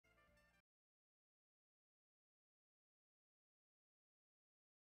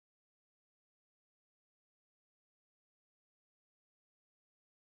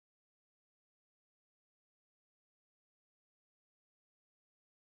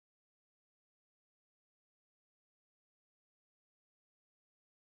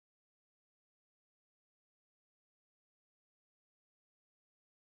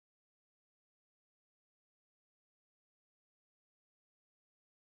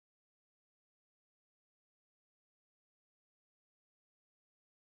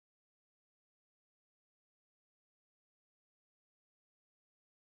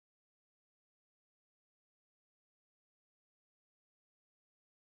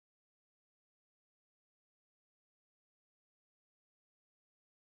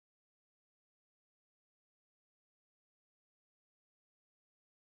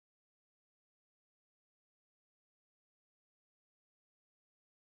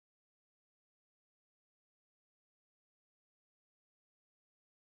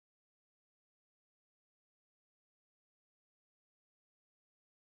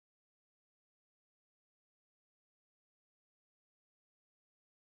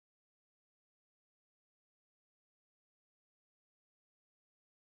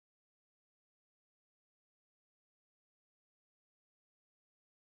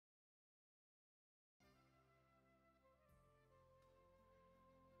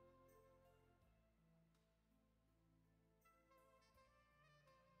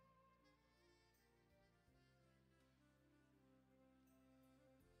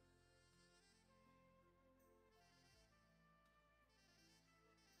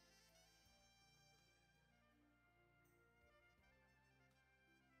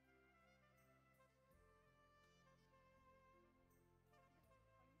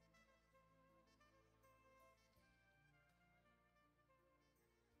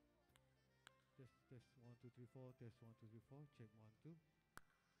Test 1 2 3 4. Test 1 2 3 4. Check 1 2.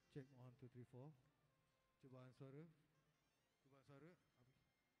 Check 1 2 3 4. Cubaan suara. Cubaan suara. Abi.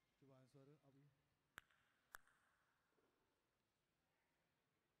 Cubaan suara. Abi.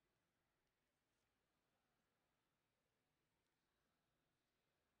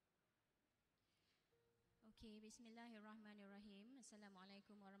 Okay, Bismillahirrahmanirrahim.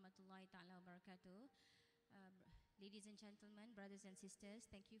 Assalamualaikum warahmatullahi ta'ala wabarakatuh. Ladies and gentlemen, brothers and sisters,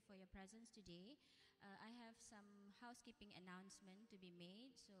 thank you for your presence today. I have some housekeeping announcement to be made.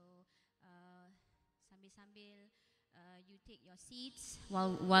 So, sambil-sambil you take your seats.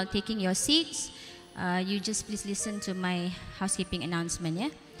 While taking your seats, you just please listen to my housekeeping announcement, yeah?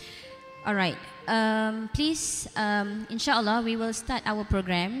 All right. Please, inshallah, we will start our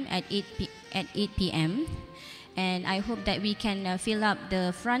program at 8 p.m. And I hope that we can fill up the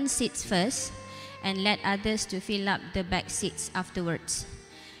front seats first and let others to fill up the back seats afterwards.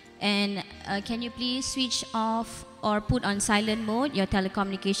 And can you please switch off or put on silent mode your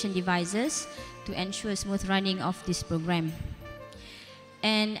telecommunication devices to ensure smooth running of this program.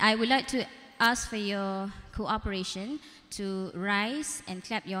 And I would like to ask for your cooperation to rise and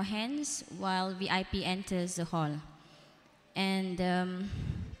clap your hands while VIP enters the hall. And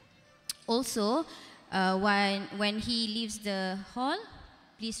also, when he leaves the hall,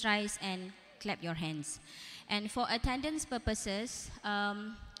 please rise and clap your hands. And for attendance purposes,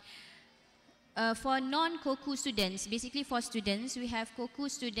 for non-COCU students, basically for students, we have COCU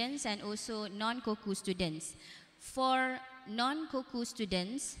students and also non-COCU students. For non-COCU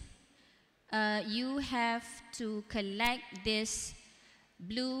students, you have to collect this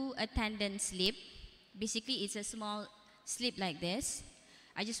blue attendance slip. Basically, it's a small slip like this.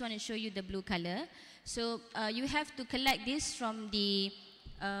 I just want to show you the blue color. So you have to collect this from the,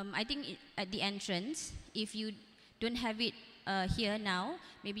 I think at the entrance. If you don't have it here now,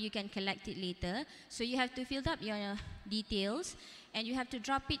 maybe you can collect it later. So you have to fill up your details and you have to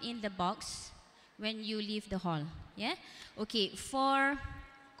drop it in the box when you leave the hall. Yeah? Okay, for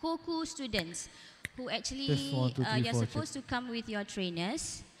COCU students who actually, you're supposed to come with your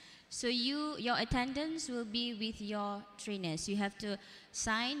trainers. So your attendance will be with your trainers. You have to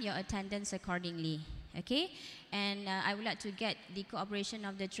sign your attendance accordingly, okay? And I would like to get the cooperation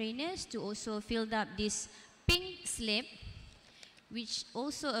of the trainers to also fill up this pink slip, which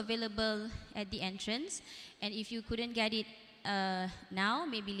also available at the entrance. And if you couldn't get it now,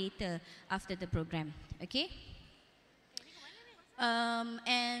 maybe later after the program, okay?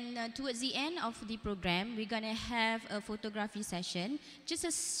 And towards the end of the program, we're going to have a photography session, just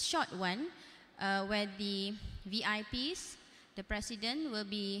a short one, where the VIPs, the president, will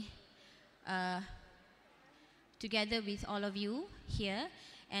be together with all of you here,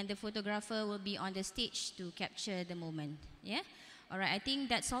 and the photographer will be on the stage to capture the moment. Yeah? All right, I think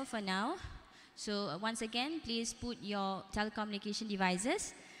that's all for now. So once again, please put your telecommunication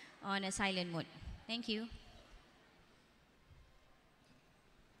devices on a silent mode. Thank you.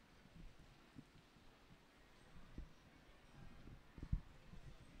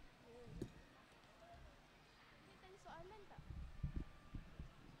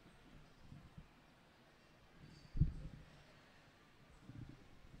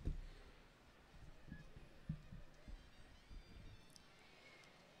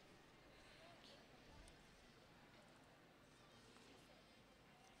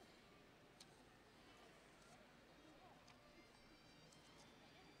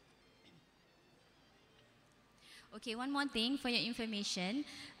 Okay, one more thing for your information.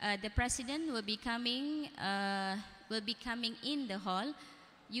 The president will be coming in the hall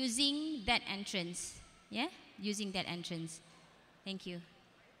using that entrance. Yeah, using that entrance. Thank you.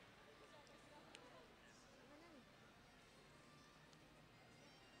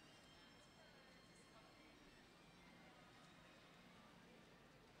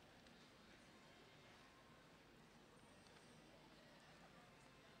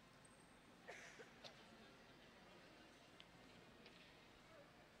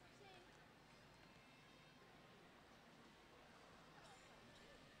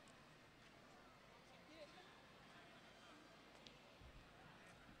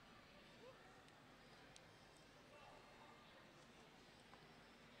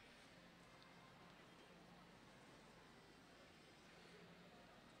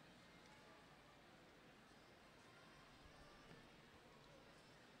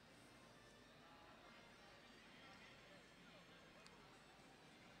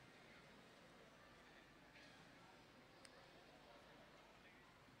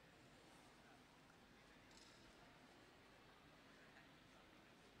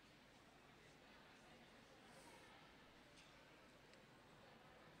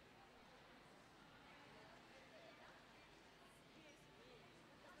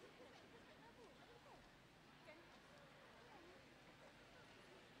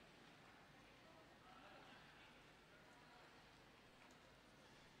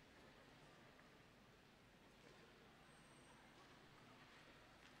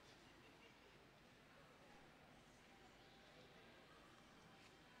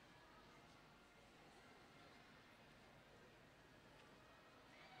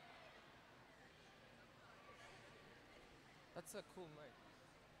 That's a cool mic.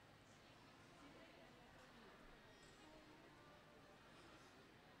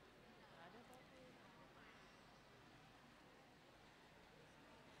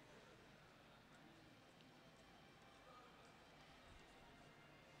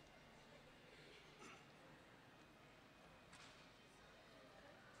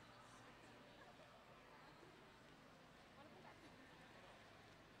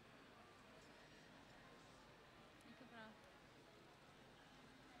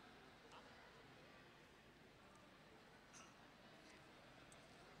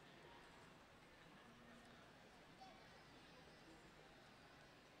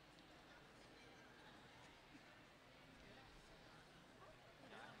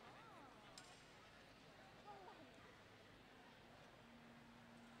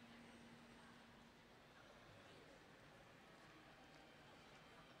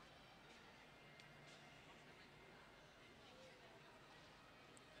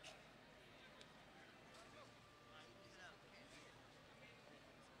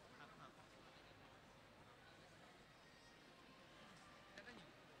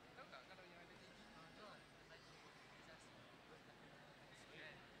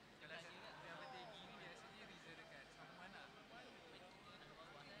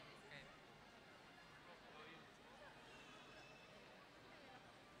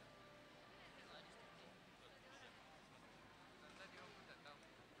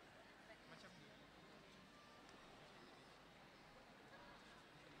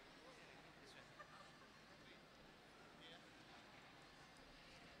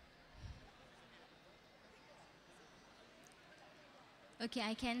 Okay,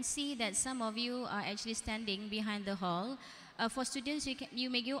 I can see that some of you are actually standing behind the hall. For students, you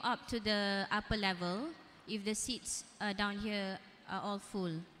may go up to the upper level if the seats down here are all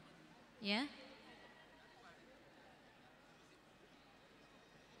full. Yeah?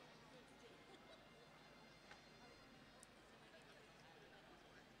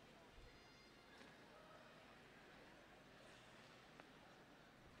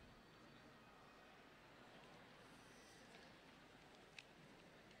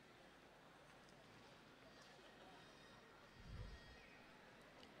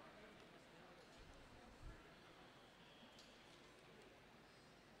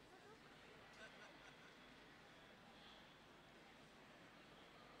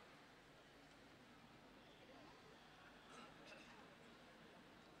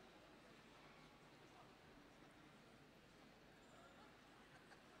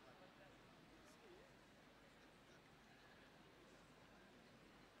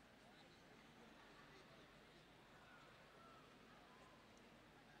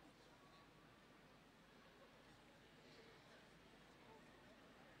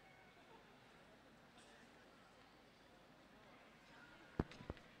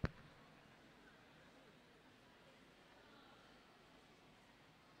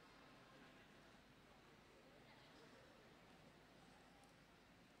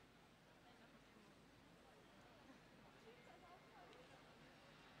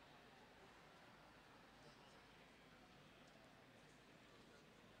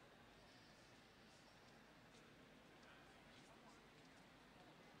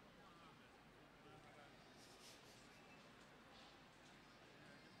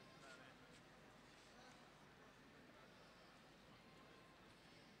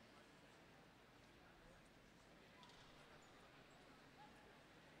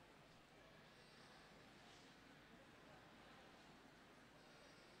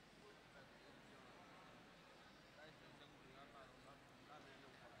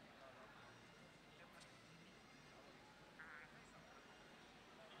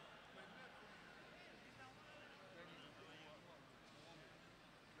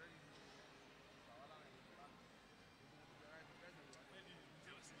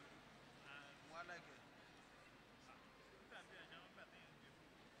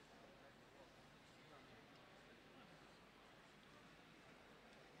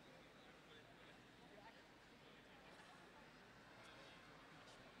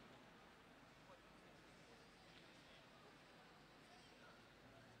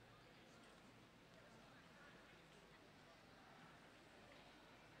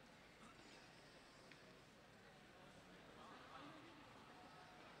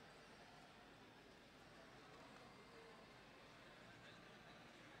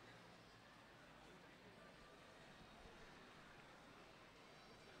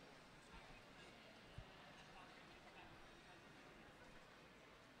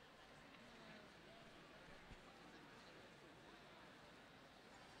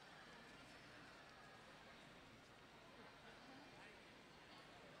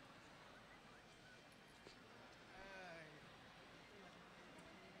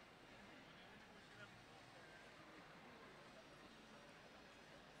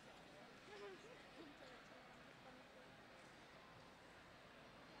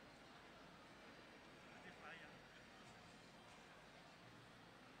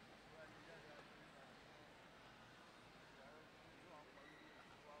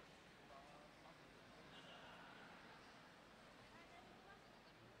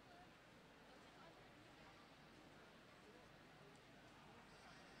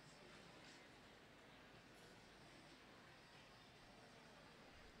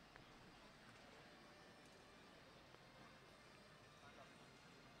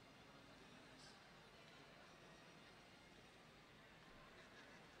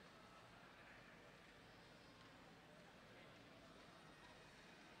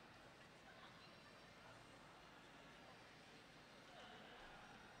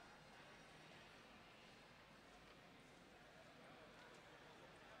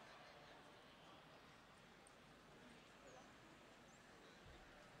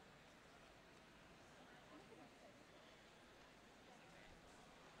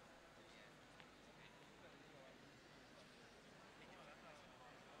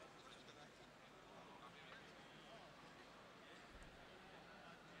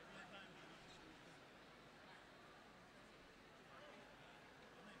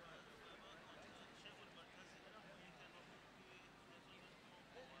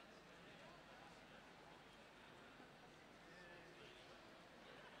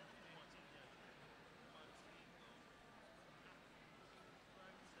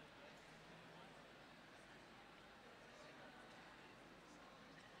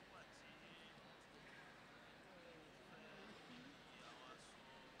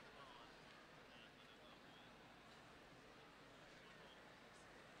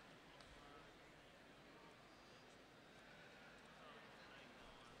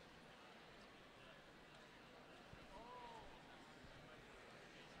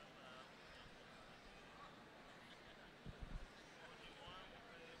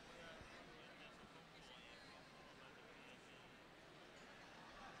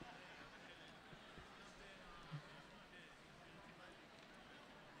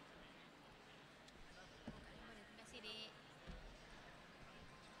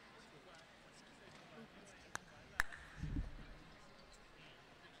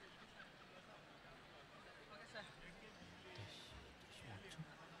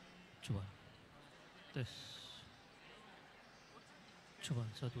 Coba. Tes. Coba,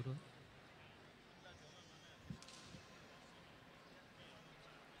 satu, dua.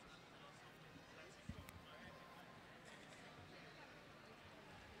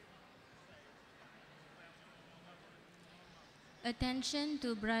 Attention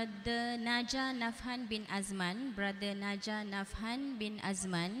to Brother Naja Nafhan bin Azman. Brother Naja Nafhan bin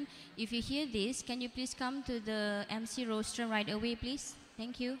Azman. If you hear this, can you please come to the MC rostrum right away, please?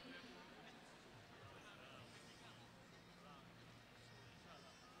 Thank you.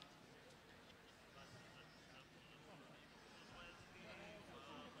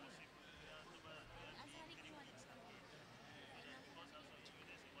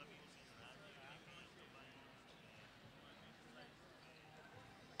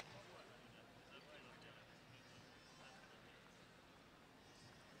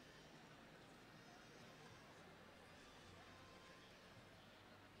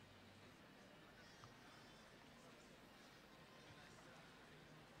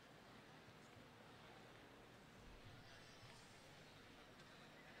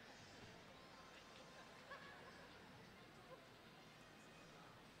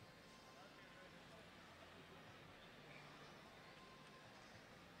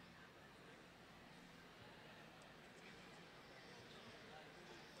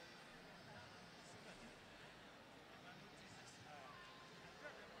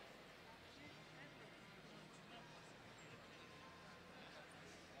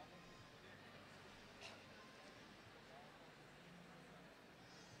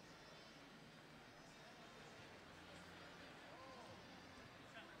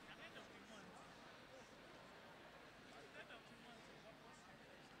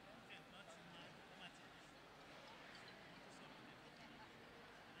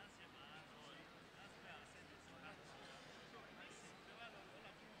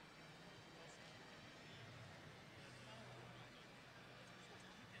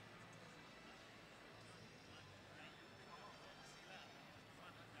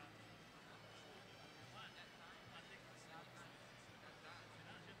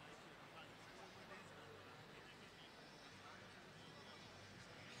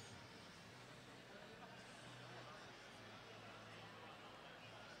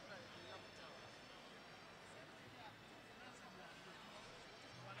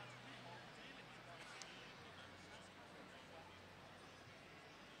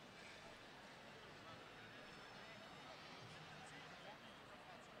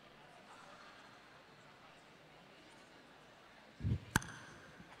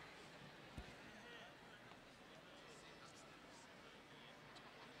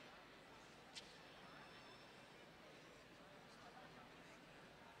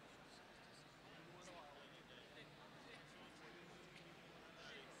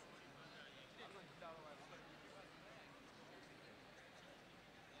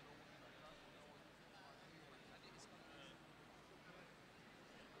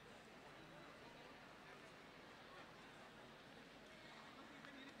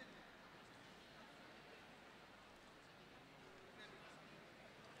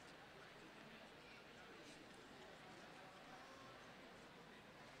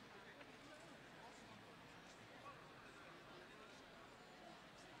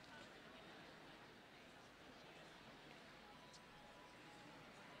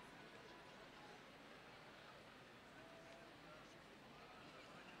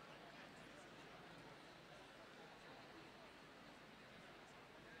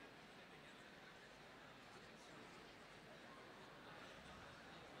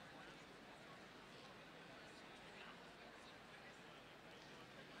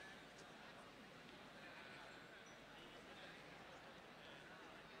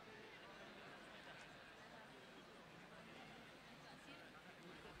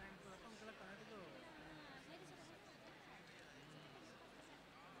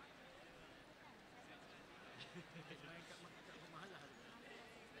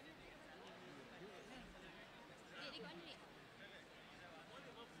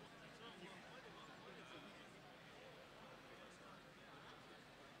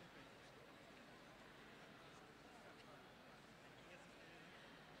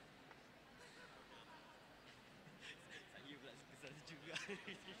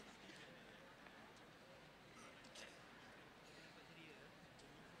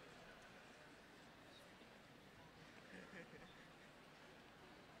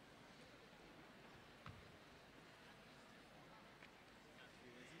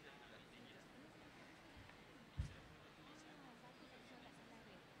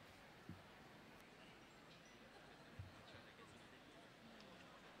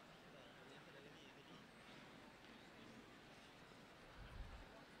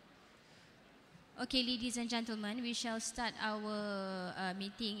 Okay, ladies and gentlemen, we shall start our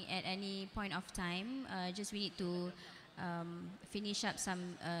meeting at any point of time. Just we need to finish up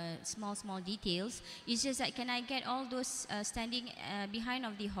some small details. It's just that can I get all those standing behind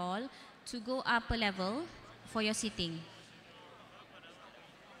of the hall to go upper level for your sitting?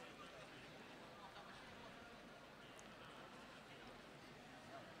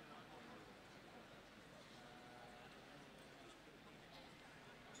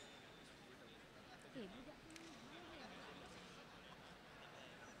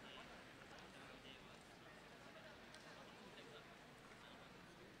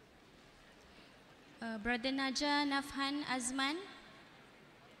 Brother Naja Nafhan Azman.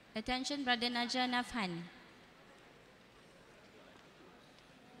 Attention, Brother Naja Nafhan.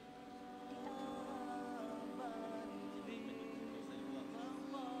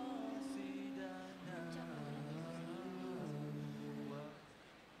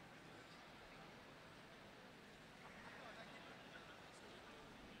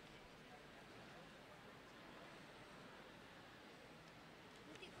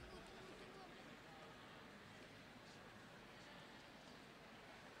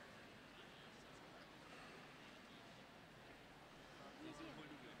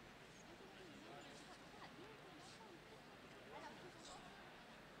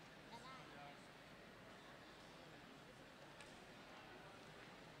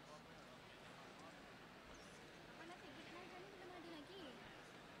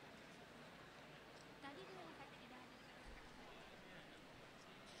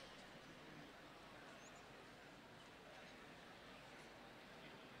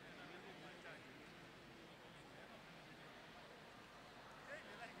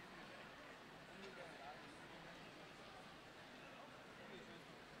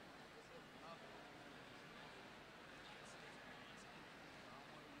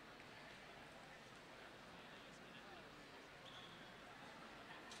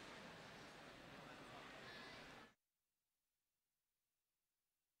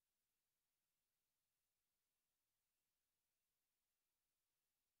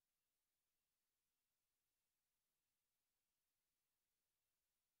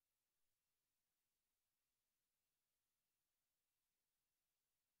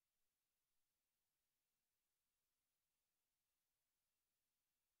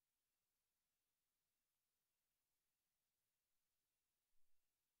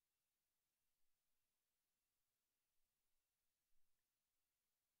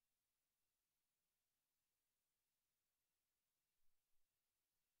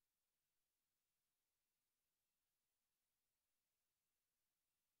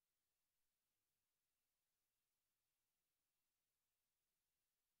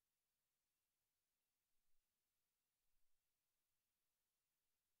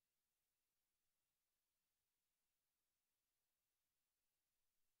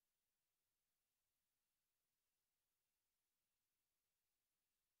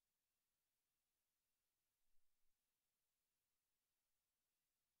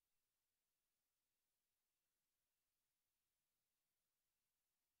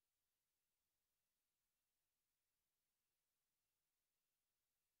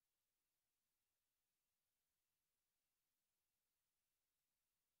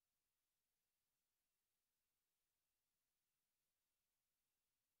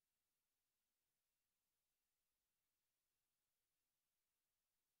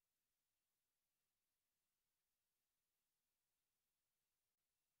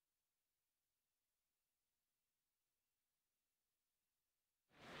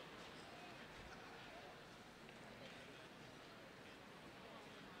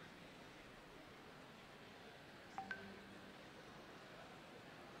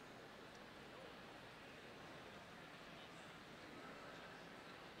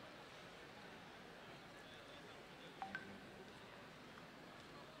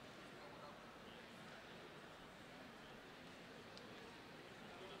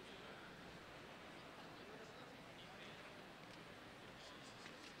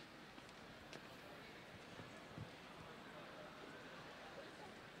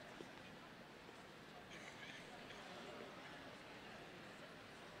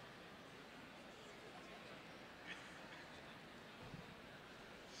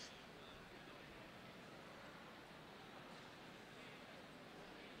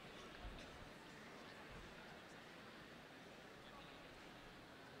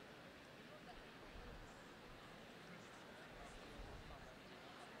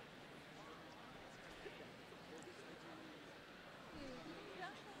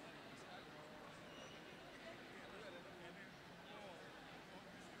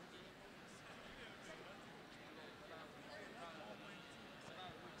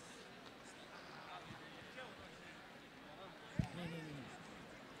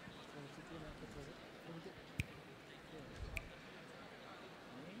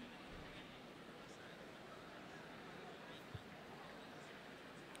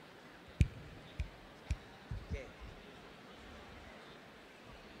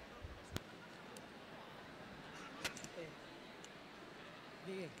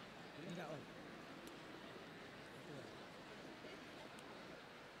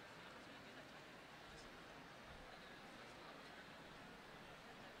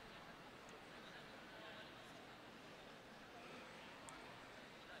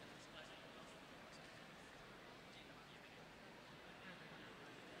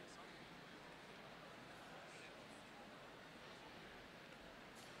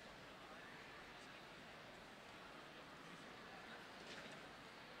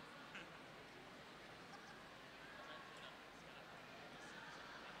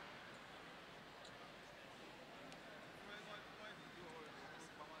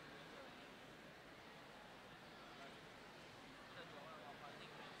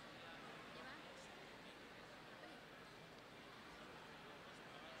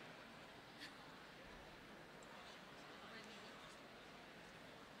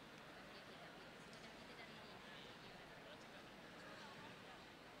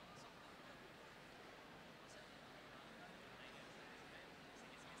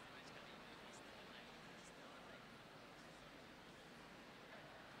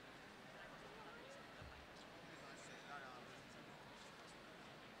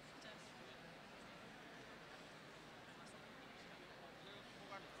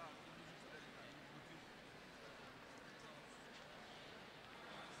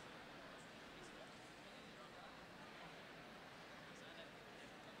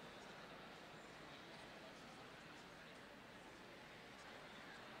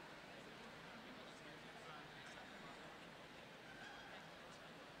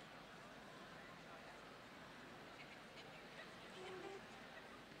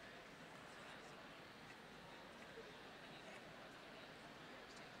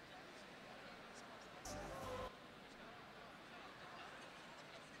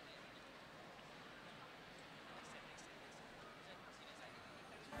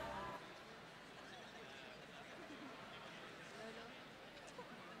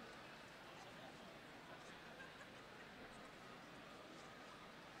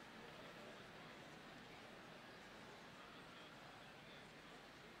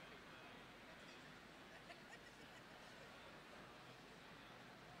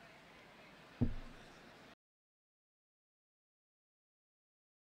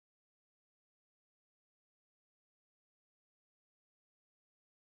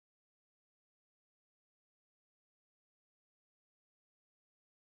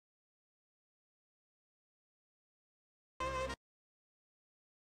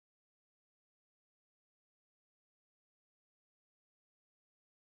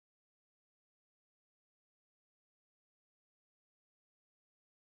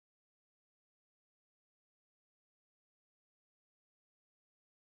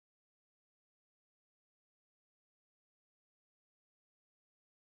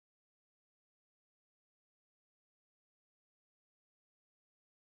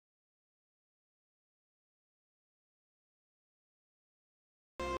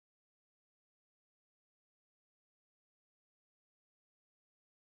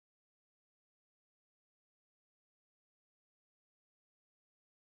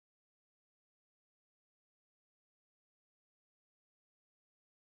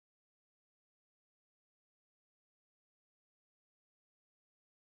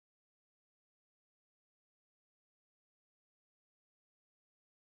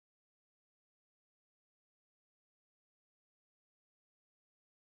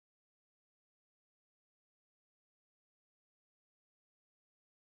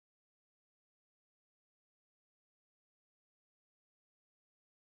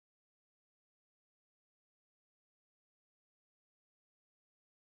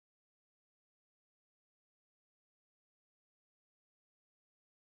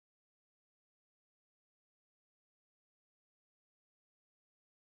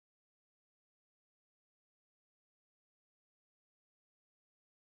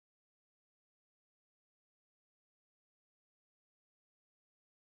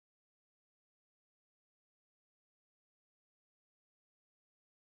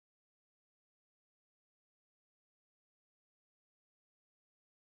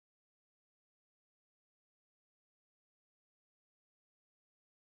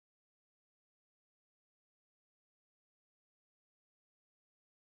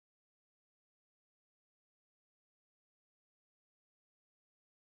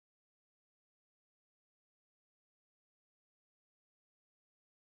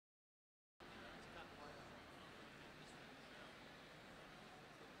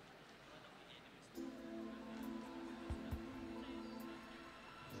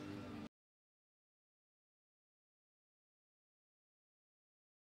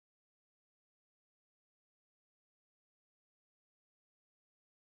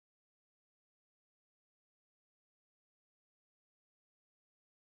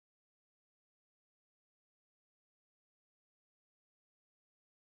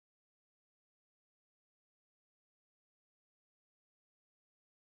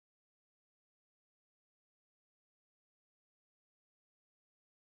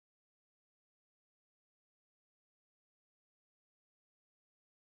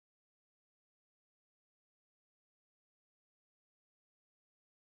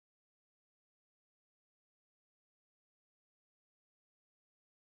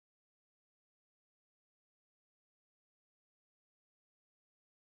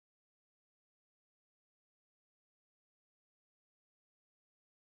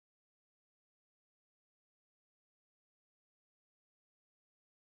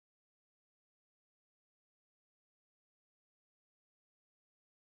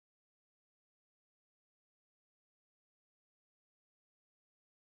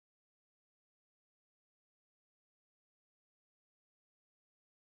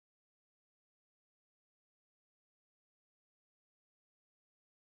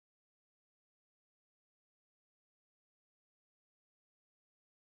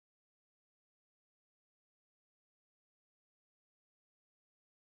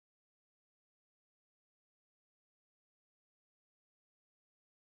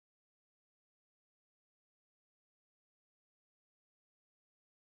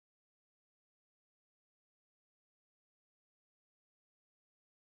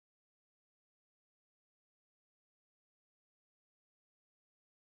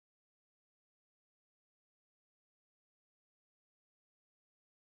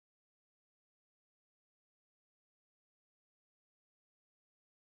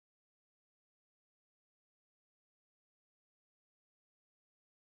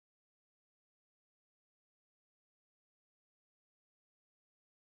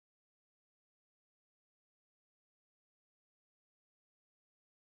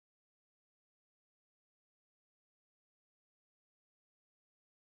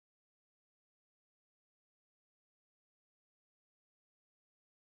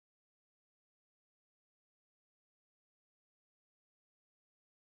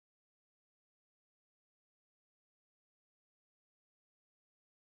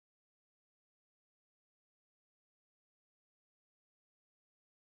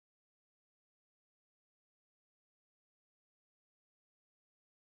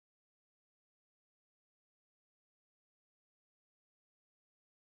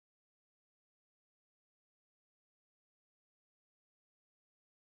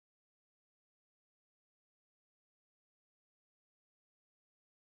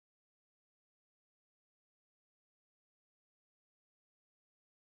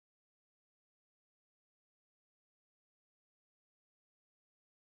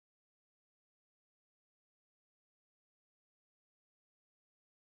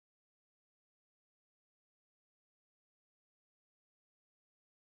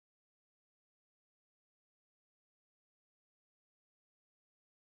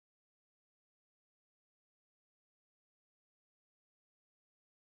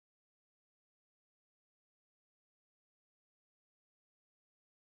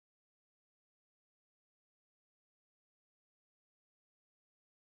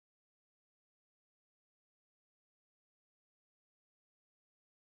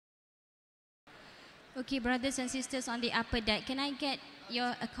 Okay, brothers and sisters on the upper deck, can I get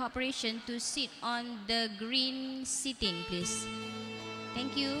your cooperation to sit on the green seating, please?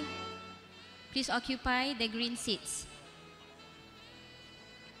 Thank you. Please occupy the green seats.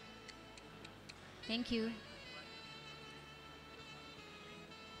 Thank you.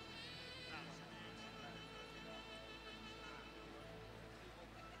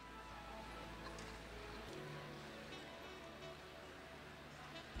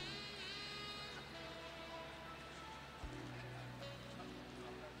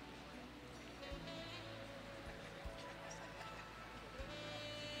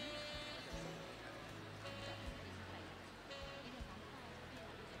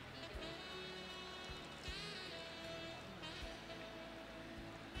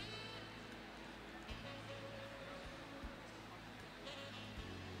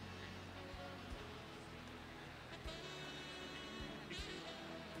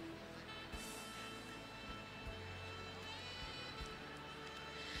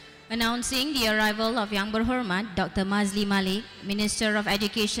 Announcing the arrival of Yang Berhormat Dr Maszlee Malik, Minister of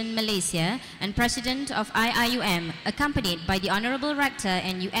Education Malaysia and President of IIUM, accompanied by the Honourable Rector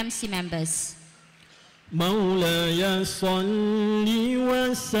and UMC members. مولاي صل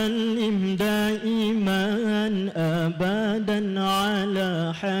وسلم دائما أبدا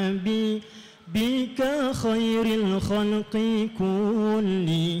على حبيبك خير الخلق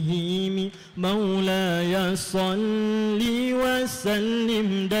كلهم مولاي صل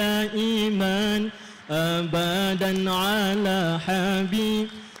وسلم دائما أبدا على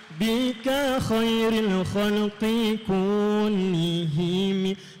حبيبك خير الخلق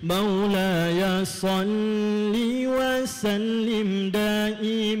كلهم مولاي صل وسلم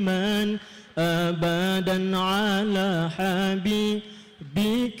دائما أبدا على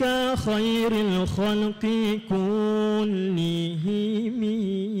حبيبك خير الخلق كلهم.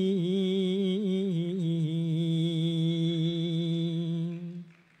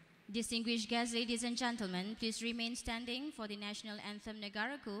 Distinguished guests, ladies and gentlemen, please remain standing for the national anthem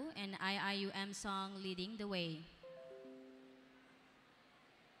Negaraku and IIUM song leading the way.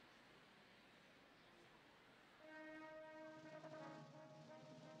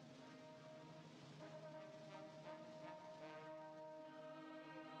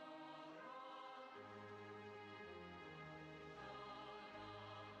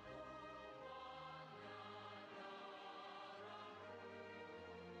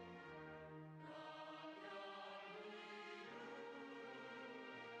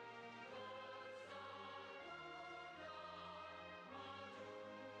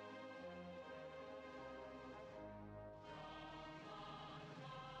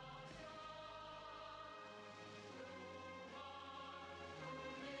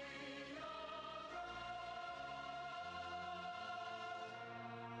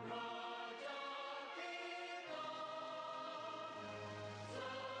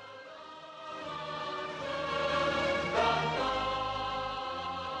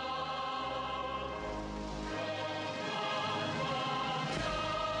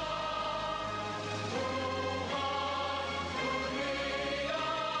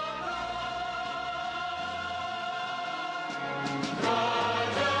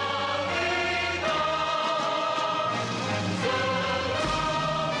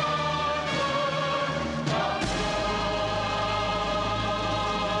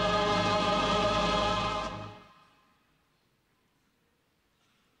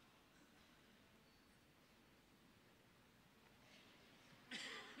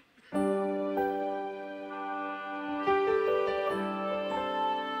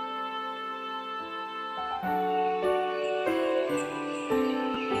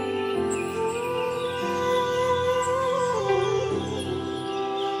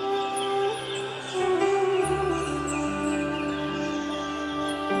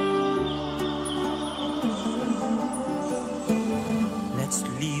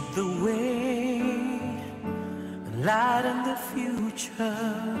 Lighten the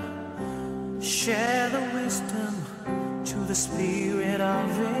future, share the wisdom to the spirit of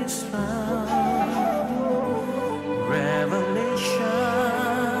Islam. Revelation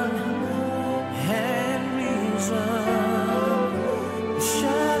and reason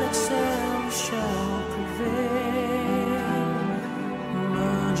shall excel, shall prevail.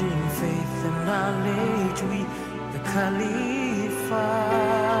 Merging faith and knowledge, we, the Khalifa,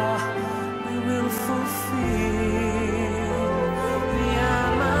 we will fulfill.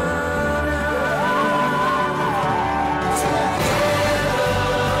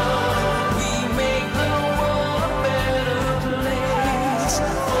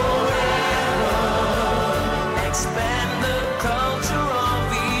 Expand the culture of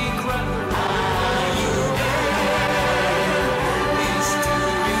equality.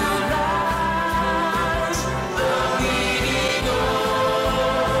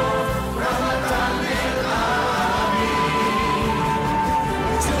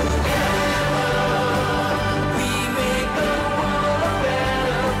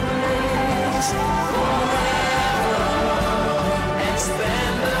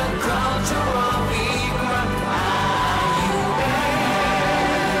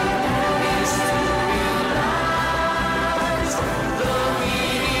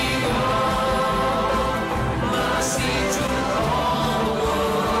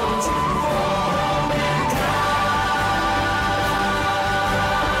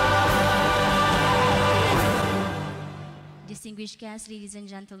 Distinguished guests, ladies and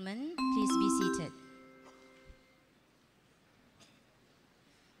gentlemen, please be seated.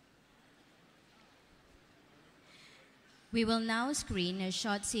 We will now screen a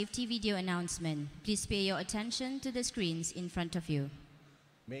short safety video announcement. Please pay your attention to the screens in front of you.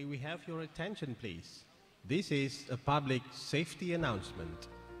 May we have your attention, please? This is a public safety announcement.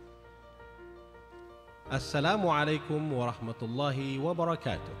 Assalamu alaikum wa rahmatullahi wa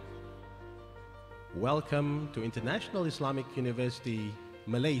barakatuh. Welcome to International Islamic University,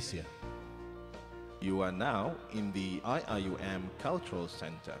 Malaysia. You are now in the IIUM Cultural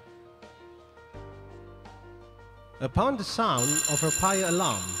Center. Upon the sound of a fire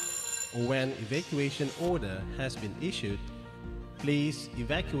alarm or when evacuation order has been issued, please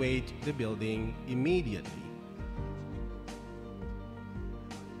evacuate the building immediately.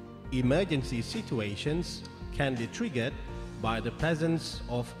 Emergency situations can be triggered by the presence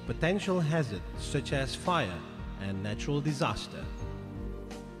of potential hazards such as fire and natural disaster.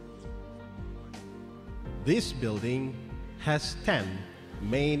 This building has 10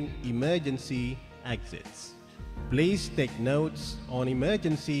 main emergency exits. Please take notes on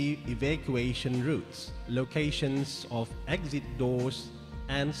emergency evacuation routes, locations of exit doors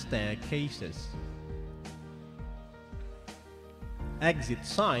and staircases. Exit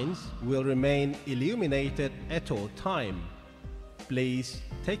signs will remain illuminated at all time. Please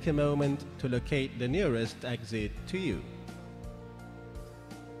take a moment to locate the nearest exit to you.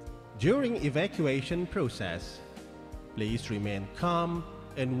 During evacuation process, please remain calm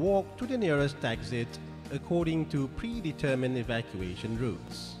and walk to the nearest exit according to predetermined evacuation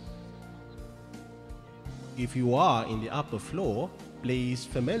routes. If you are in the upper floor, please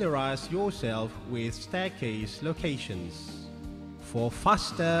familiarize yourself with staircase locations. For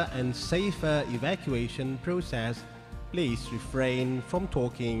faster and safer evacuation process, please refrain from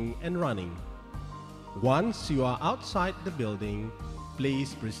talking and running. Once you are outside the building,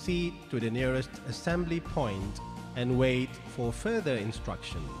 please proceed to the nearest assembly point and wait for further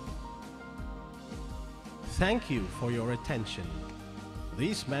instruction. Thank you for your attention.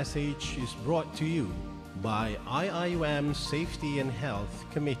 This message is brought to you by IIUM Safety and Health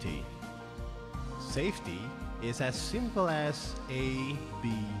Committee. Safety is as simple as A,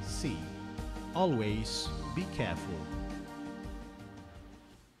 B, C. Always be careful.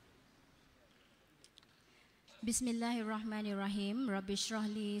 Bismillahirrahmanirrahim. Rabbi shrah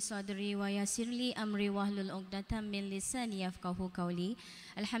li sadri wa yassir li amri wahlul 'uqdatam min lisani yafqahu qawli.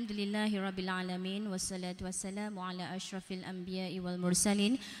 Alhamdulillahi rabbil alamin wassalatu wassalamu ala ashrafil anbiya'i wal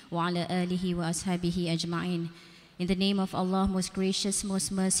mursalin wa ala alihi wa ashabihi ajma'in. In the name of Allah, most gracious,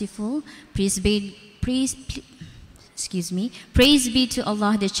 most merciful, praise be to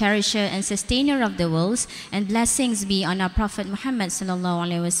Allah, the cherisher and sustainer of the worlds, and blessings be on our Prophet Muhammad sallallahu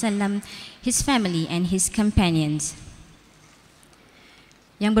alaihi wasallam, his family and his companions.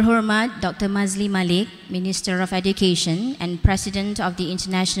 Yang berhormat Dr. Maszlee Malik, Minister of Education and President of the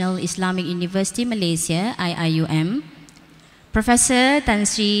International Islamic University Malaysia, IIUM. Professor Tan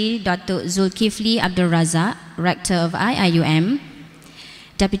Sri Dr. Zulkifli Abdul Razak, Rector of IIUM.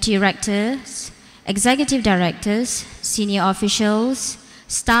 Deputy Rectors, Executive Directors, Senior Officials,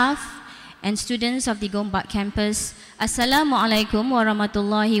 Staff, and students of the Gombak campus, Assalamualaikum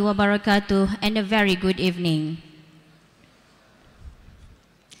warahmatullahi wabarakatuh, and a very good evening.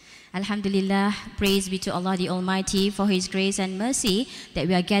 Alhamdulillah, praise be to Allah the Almighty for His grace and mercy that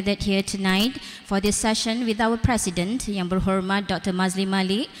we are gathered here tonight for this session with our President, Yang berhormat Dr. Maszlee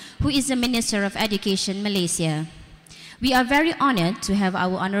Malik, who is the Minister of Education, Malaysia. We are very honored to have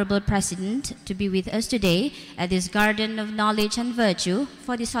our Honorable President to be with us today at this Garden of Knowledge and Virtue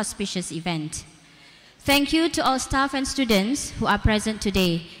for this auspicious event. Thank you to all staff and students who are present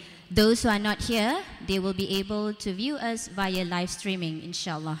today. Those who are not here, they will be able to view us via live streaming,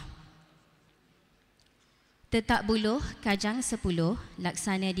 insyaAllah. Tetak buluh, kajang 10,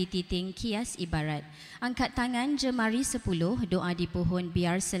 laksana di titing kias ibarat. Angkat tangan, jemari 10, doa di pohon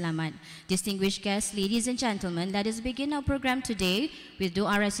biar selamat. Distinguished guests, ladies and gentlemen, let us begin our program today with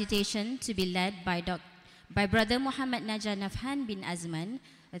doa recitation to be led by Brother Muhammad Najjar Nafhan bin Azman,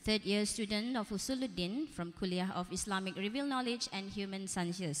 a third-year student of Usuluddin from Kuliah of Islamic Revealed Knowledge and Human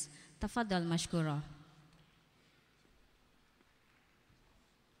Sciences. Tafadhal mashkura.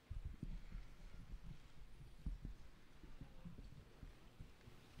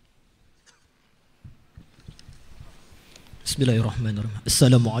 Bismillahirrahmanirrahim.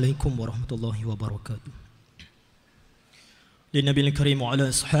 Assalamualaikum warahmatullahi wabarakatuh. Linabil karim wa ala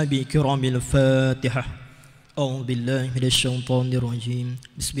ashabi kiramil fatihah. A'udzu billahi minasy syaithanir rajim.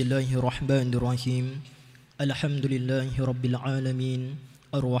 Bismillahirrahmanirrahim. Alhamdulillahi rabbil alamin.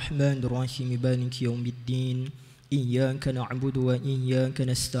 Ar-rahmanir rahim maliki yaumiddin. إياك نعبد وإياك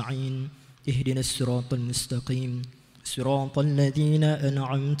نستعين اهدنا الصراط المستقيم صراط الذين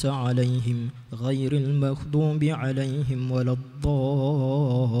أنعمت عليهم غير المغضوب عليهم ولا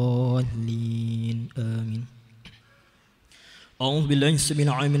الضالين آمين. أعوذ بالله السميع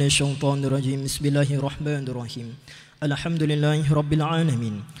العليم من الشيطان الرجيم. بسم الله الرحمن الرحيم. الحمد لله رب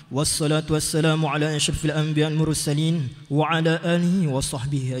العالمين والصلاة والسلام على أشرف الأنبياء المرسلين وعلى آله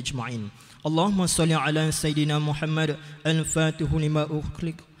وصحبه أجمعين. اللهم صل على سيدنا محمد الفاتح لما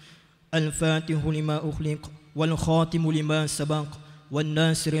أخلق والخاتم لما سبق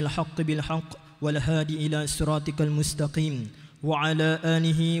والناصر الحق بالحق والهادي إلى صراطك المستقيم وعلى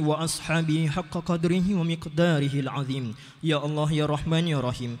آله وأصحابه حق قدره ومقداره العظيم. Ya Allah, Ya Rahman, Ya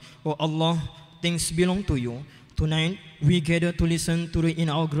Rahim. Oh Allah, thanks belong to you. Tonight we gather to listen to the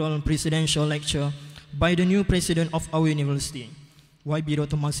inaugural presidential lecture by the new president of our university, YB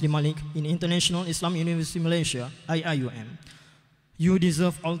Dr Maszlee Malik in International Islam University Malaysia, IIUM. You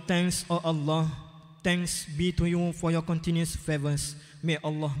deserve all thanks, O Allah. Thanks be to you for your continuous favors. May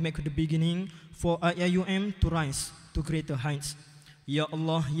Allah make the beginning for IIUM to rise to greater heights. Ya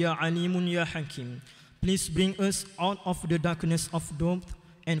Allah, Ya Alimun, Ya Hakim, please bring us out of the darkness of doubt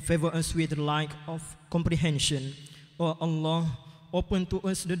and favor us with the light of comprehension. O Allah, open to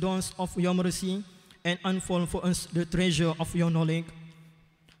us the doors of your mercy and unfold for us the treasure of your knowledge.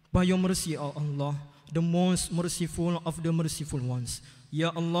 By your mercy, O Allah, the most merciful of the merciful ones. Ya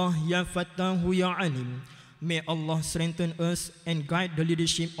Allah, Ya Fattahu, Ya Alim, may Allah strengthen us and guide the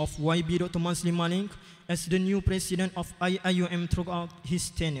leadership of YB Dr Maszlee Malik as the new president of IIUM throughout his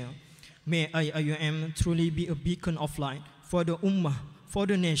tenure. May IIUM truly be a beacon of light for the Ummah, for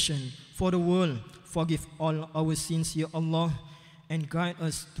the nation, for the world. Forgive all our sins, Ya Allah, and guide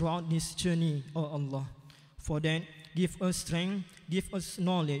us throughout this journey, O Allah. For that, give us strength, give us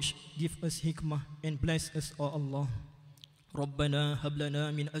knowledge, give us hikmah, and bless us, O Allah. ربنا هب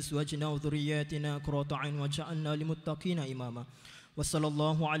لنا من أزواجنا وذرياتنا قرة أعين واجعلنا للمتقين إماما وصلى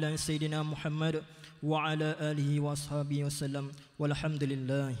الله على سيدنا محمد وعلى آله وأصحابه وسلم والحمد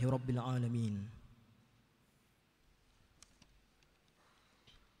لله رب العالمين.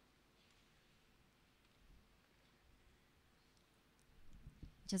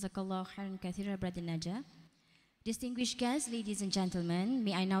 Jazakallah khairan kathira, Brother Najah. Distinguished guests, ladies and gentlemen,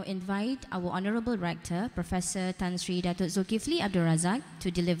 may I now invite our Honorable Rector, Professor Tan Sri Datuk Zulkifli Abdul Razak,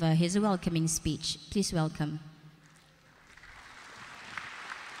 to deliver his welcoming speech. Please welcome.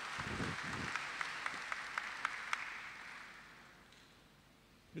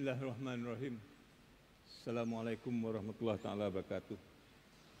 Bismillahirrahmanirrahim. Assalamualaikum warahmatullahi taala wabarakatuh.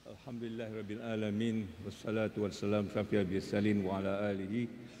 Alhamdulillahirabbil alamin wassalatu wassalam ala bisalin wa ala alihi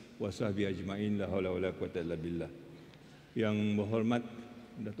wa sahbihi ajmain la haula wala quwwata illa billah. Yang berhormat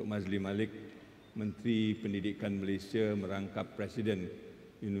Datuk Maszlee Malik, Menteri Pendidikan Malaysia merangkap Presiden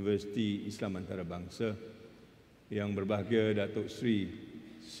Universiti Islam Antarabangsa, yang berbahagia Datuk Sri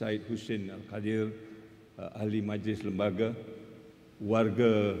Syed Hussein Al-Qadir, Ahli Majlis Lembaga,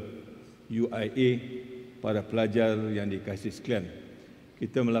 warga UIA, para pelajar yang dikasihi sekalian.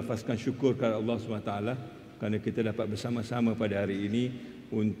 Kita melafazkan syukur kepada Allah SWT kerana kita dapat bersama-sama pada hari ini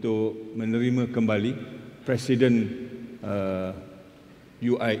untuk menerima kembali Presiden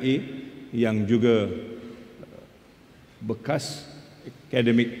UIA yang juga bekas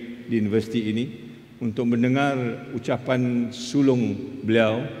akademik di universiti ini, untuk mendengar ucapan sulung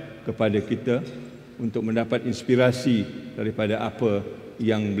beliau kepada kita untuk mendapat inspirasi daripada apa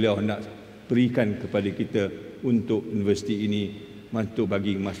yang beliau nak berikan kepada kita untuk universiti ini untuk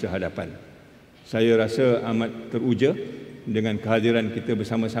bagi masa hadapan. Saya rasa amat teruja dengan kehadiran kita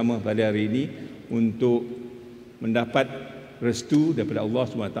bersama-sama pada hari ini untuk mendapat restu daripada Allah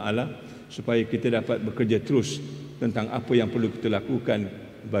SWT supaya kita dapat bekerja terus tentang apa yang perlu kita lakukan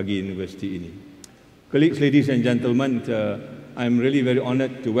bagi universiti ini. Colleagues, ladies and gentlemen, I'm really very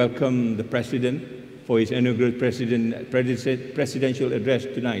honored to welcome the President for his inaugural presidential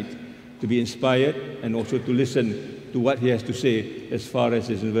address tonight, to be inspired and also to listen to what he has to say as far as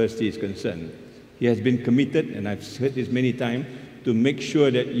his university is concerned. He has been committed, and I've said this many times, to make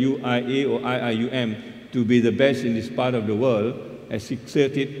sure that UIA or IIUM to be the best in this part of the world, as he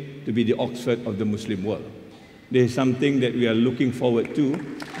said it, to be the Oxford of the Muslim world. This is something that we are looking forward to,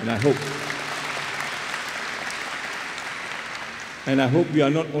 and I hope we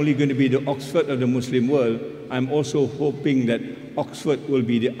are not only going to be the Oxford of the Muslim world, I'm also hoping that Oxford will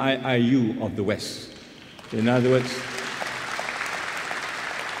be the IIU of the West. In other words,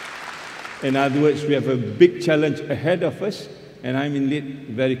 we have a big challenge ahead of us, and I'm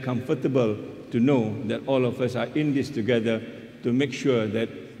indeed very comfortable to know that all of us are in this together to make sure that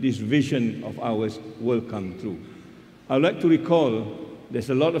this vision of ours will come true. I'd like to recall there's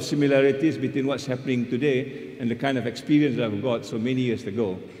a lot of similarities between what's happening today and the kind of experience that I've got so many years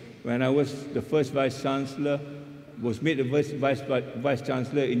ago. When I was the first Vice Chancellor, was made the first Vice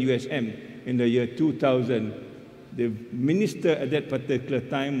Chancellor in USM in the year 2000, the minister at that particular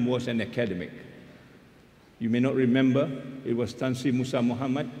time was an academic. You may not remember, it was Tan Sri Musa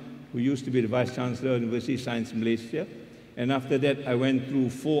Muhammad, who used to be the Vice Chancellor of University of Science Malaysia. And after that, I went through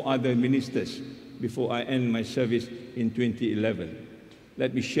 4 other ministers before I ended my service in 2011.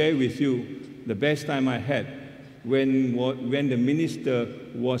 Let me share with you the best time I had when the minister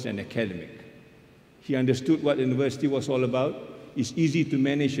was an academic. He understood what university was all about. It's easy to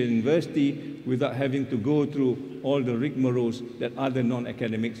manage a university without having to go through all the rigmaroles that other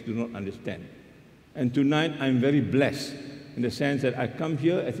non-academics do not understand. And tonight, I'm very blessed in the sense that I come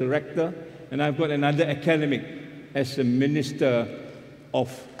here as a rector, and I've got another academic as a minister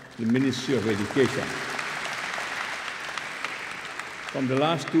of the Ministry of Education. From the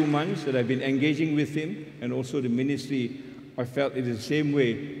last 2 months that I've been engaging with him and also the ministry, I felt it is the same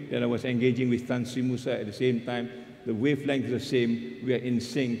way that I was engaging with Tan Sri Musa at the same time. The wavelength is the same, we are in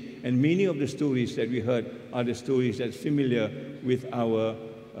sync, and many of the stories that we heard are the stories that's familiar with our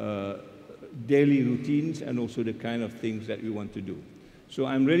daily routines and also the kind of things that we want to do. So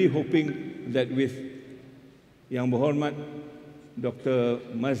I'm really hoping that with Yang Berhormat Dr.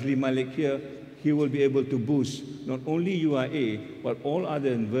 Maszlee Malik here, he will be able to boost not only UIA, but all other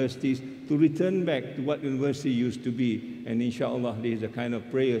universities to return back to what university used to be. And inshallah, this is the kind of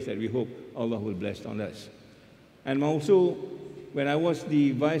prayers that we hope Allah will bless on us. And also, when I was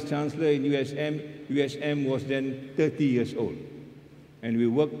the Vice Chancellor in USM was then 30 years old. And we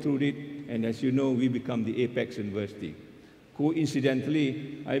worked through it, and as you know, we become the apex university.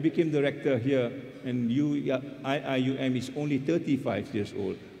 Coincidentally, I became the rector here, and IIUM is only 35 years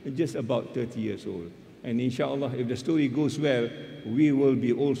old, just about 30 years old. And inshallah, if the story goes well, we will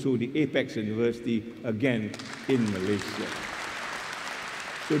be also the apex university again in Malaysia.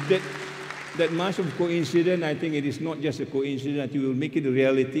 So that much of coincidence, I think it is not just a coincidence, we will make it a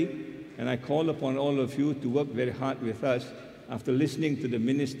reality. And I call upon all of you to work very hard with us. After listening to the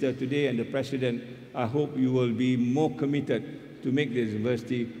minister today and the president, I hope you will be more committed to make this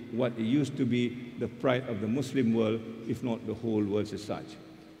university what it used to be, the pride of the Muslim world, if not the whole world as such.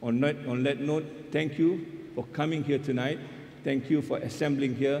 On that note, thank you for coming here tonight. Thank you for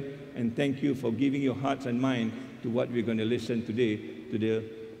assembling here. And thank you for giving your hearts and mind to what we're going to listen today to the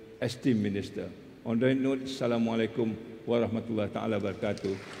esteemed minister. On that note, Assalamualaikum warahmatullahi ta'ala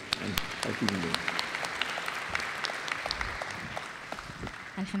wabarakatuh. And happy New Year.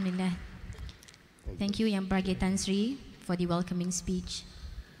 Alhamdulillah. Thank you, Yang Brage Tan Sri, for the welcoming speech.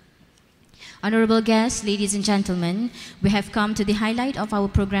 Honorable guests, ladies and gentlemen, we have come to the highlight of our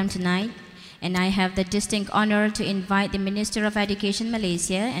program tonight, and I have the distinct honor to invite the Minister of Education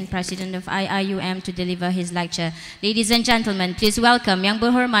Malaysia and President of IIUM to deliver his lecture. Ladies and gentlemen, please welcome Yang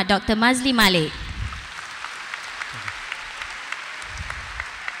Berhormat Dr. Maszlee Malik.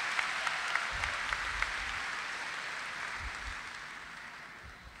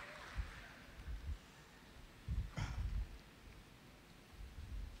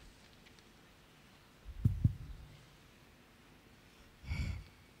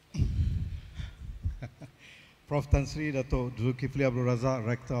 Prof. Tan Sri Dato' Zulkifli Abdul Razak,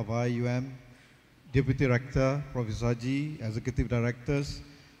 Rector of IIUM, Deputy Rector, Professor Haji, Executive Directors,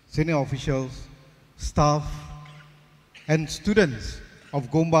 Senior Officials, Staff, and students of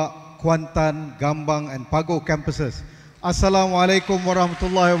Gombak, Kuantan, Gambang, and Pago campuses. Assalamualaikum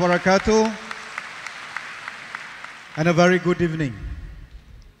warahmatullahi wabarakatuh. And a very good evening.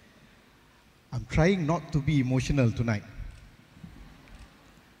 I'm trying not to be emotional tonight.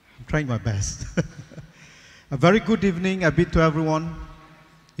 I'm trying my best. A very good evening, I bid to everyone.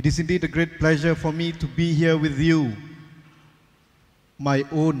 It is indeed a great pleasure for me to be here with you, my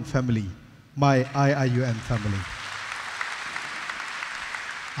own family, my IIUM family.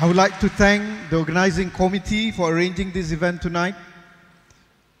 I would like to thank the organizing committee for arranging this event tonight.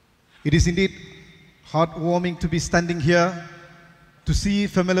 It is indeed heartwarming to be standing here to see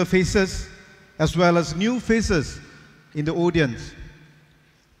familiar faces as well as new faces in the audience.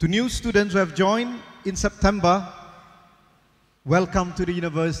 To new students who have joined in September, welcome to the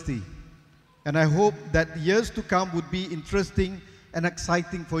university. And I hope that years to come would be interesting and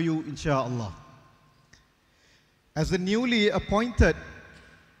exciting for you, inshallah. As the newly appointed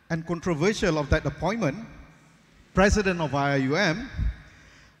and controversial of that appointment, President of IIUM,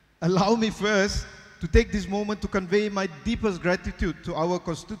 allow me first to take this moment to convey my deepest gratitude to our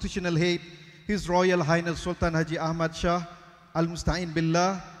constitutional head, His Royal Highness Sultan Haji Ahmad Shah Al-Musta'in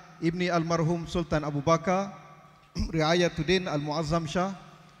Billah, Ibni Al-Marhum Sultan Abu Bakar, Riayatuddin Al-Muazzam Shah,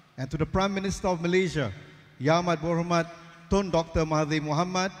 and to the Prime Minister of Malaysia, Yang Amat Berhormat Tun Dr Mahathir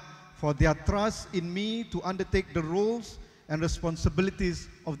Mohamad, for their trust in me to undertake the roles and responsibilities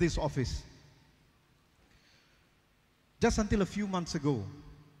of this office. Just until a few months ago,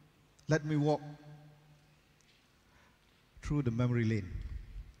 let me walk through the memory lane.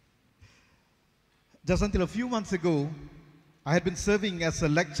 Just until a few months ago, I had been serving as a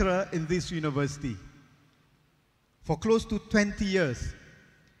lecturer in this university. For close to 20 years,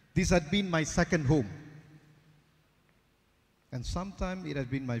 this had been my second home. And sometimes it has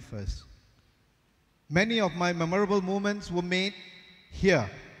been my first. Many of my memorable moments were made here,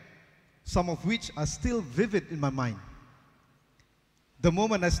 some of which are still vivid in my mind. The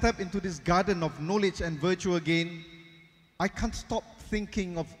moment I step into this garden of knowledge and virtue again, I can't stop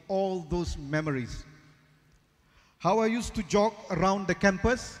thinking of all those memories. How I used to jog around the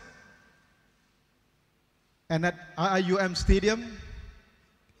campus and at IIUM Stadium.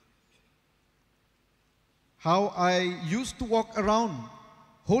 How I used to walk around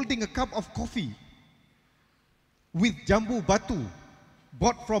holding a cup of coffee with jambu batu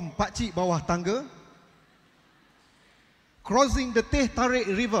bought from Pakcik Bawah Tangga, crossing the Teh Tarik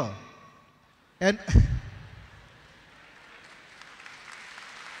River and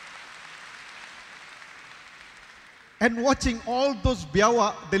watching all those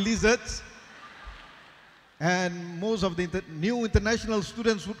biawak, the lizards, and most of the new international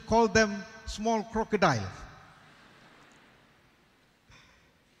students would call them small crocodiles.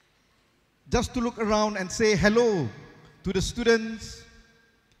 Just to look around and say hello to the students.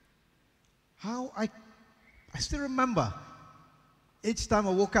 How I still remember, each time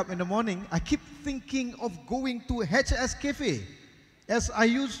I woke up in the morning, I keep thinking of going to HS Cafe, as I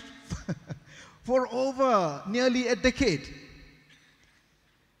used for over nearly a decade.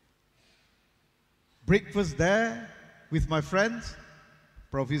 Breakfast there with my friends,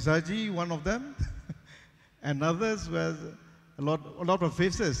 Professor Haji, one of them, and others were a lot of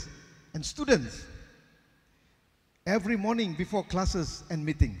faces, and students. Every morning before classes and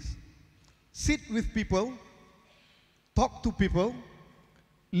meetings, sit with people, talk to people,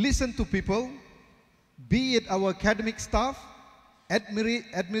 listen to people, be it our academic staff,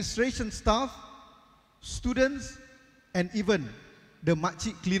 administration staff, students, and even the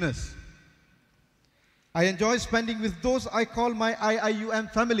makcik cleaners. I enjoy spending with those I call my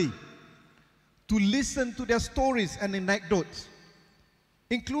IIUM family, to listen to their stories and anecdotes,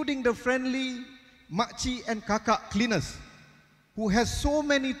 including the friendly makcik and kakak cleaners who has so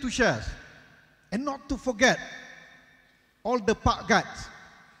many to share, and not to forget all the park guards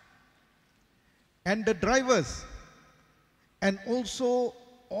and the drivers, and also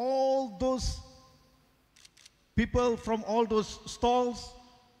all those people from all those stalls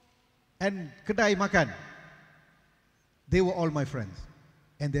and kedai makan. They were all my friends,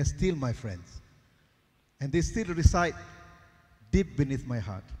 and they're still my friends, and they still reside deep beneath my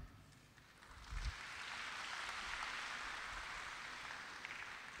heart.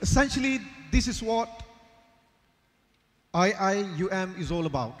 Essentially, this is what IIUM is all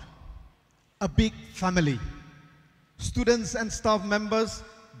about. A big family. Students and staff members,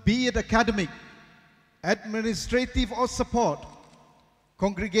 be it academic, administrative or support,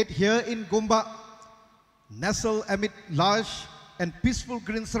 congregate here in Gombak, nestle amid lush and peaceful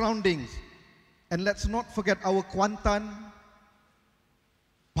green surroundings. And let's not forget our Kuantan,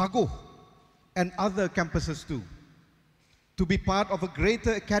 Pagoh, and other campuses too, to be part of a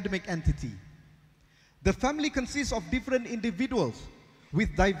greater academic entity. The family consists of different individuals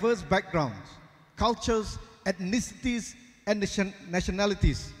with diverse backgrounds, cultures, ethnicities, and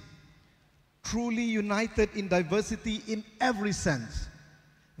nationalities, truly united in diversity in every sense.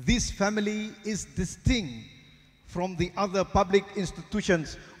 This family is distinct from the other public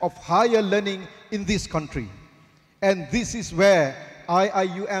institutions of higher learning in this country. And this is where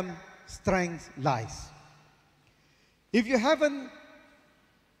IIUM strength lies. If you haven't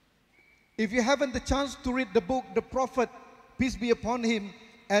the chance to read the book, The Prophet, peace be upon him,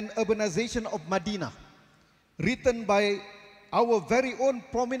 and Urbanization of Medina, written by our very own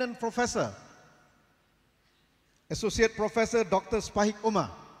prominent professor, Associate Professor Dr. Spahik Omar.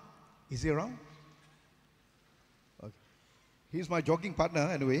 Is he around? Okay. He's my jogging partner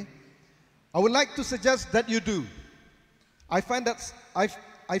anyway. I would like to suggest that you do. I find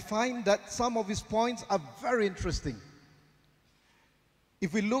that some of his points are very interesting.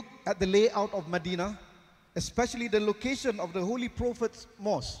 If we look at the layout of Medina, especially the location of the Holy Prophet's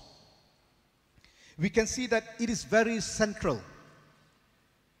Mosque, we can see that it is very central.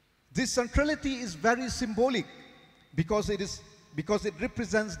 This centrality is very symbolic because it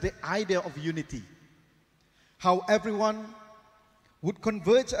represents the idea of unity. how everyone would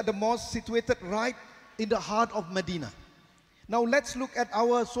converge at the mosque situated right in the heart of Medina. Now let's look at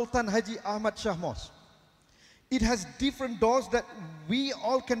our Sultan Haji Ahmad Shah Mosque. It has different doors that we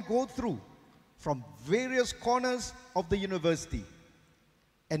all can go through from various corners of the university.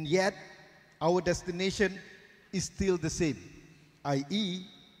 And yet, our destination is still the same, i.e.,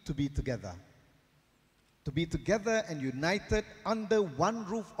 to be together. To be together and united under one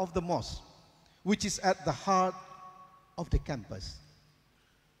roof of the mosque, which is at the heart of the campus.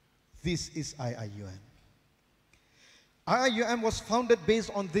 This is IIUM. IIUM was founded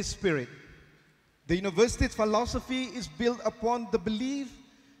based on this spirit. The university's philosophy is built upon the belief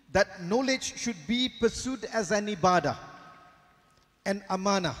that knowledge should be pursued as an ibadah, an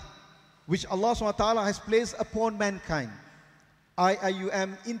amanah, which Allah SWT has placed upon mankind.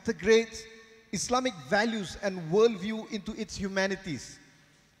 IIUM integrates Islamic values and worldview into its humanities,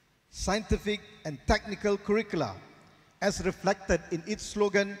 scientific and technical curricula, as reflected in its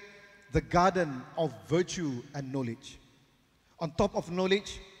slogan, the garden of virtue and knowledge. On top of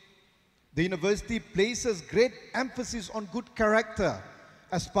knowledge, the university places great emphasis on good character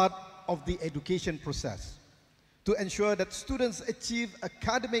as part of the education process to ensure that students achieve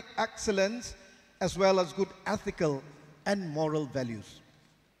academic excellence as well as good ethical and moral values.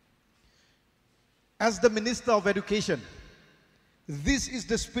 As the Minister of Education, this is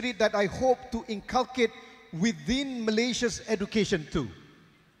the spirit that I hope to inculcate within Malaysia's education too.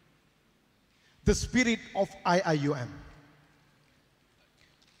 The spirit of IIUM.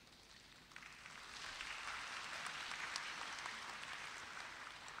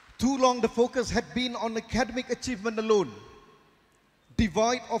 Too long the focus had been on academic achievement alone,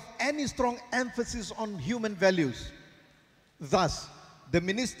 devoid of any strong emphasis on human values. Thus, the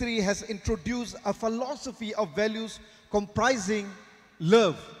ministry has introduced a philosophy of values comprising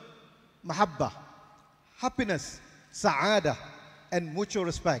love, mahabbah, happiness, sa'adah, and mutual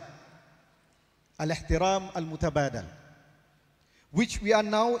respect, al-ihtiram al-mutabadal, which we are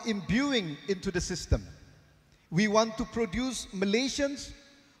now imbuing into the system. We want to produce Malaysians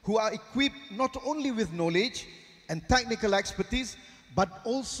who are equipped not only with knowledge and technical expertise, but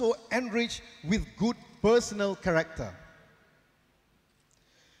also enriched with good personal character.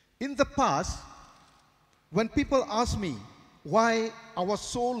 In the past, when people ask me why I was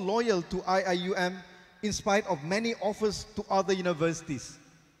so loyal to IIUM in spite of many offers to other universities,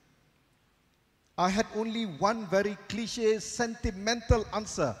 I had only one very cliché, sentimental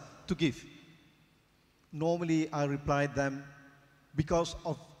answer to give. Normally, I replied them, because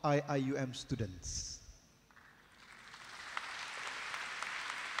of IIUM students.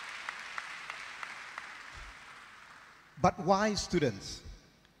 But why students?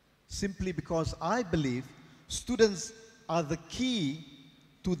 Simply because I believe students are the key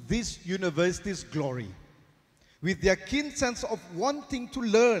to this university's glory. With their keen sense of wanting to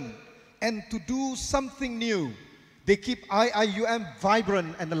learn and to do something new, they keep IIUM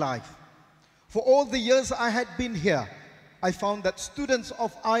vibrant and alive. For all the years I had been here, I found that students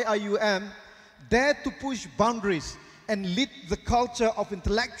of IIUM dare to push boundaries and lead the culture of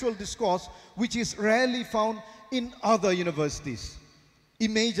intellectual discourse, which is rarely found in other universities.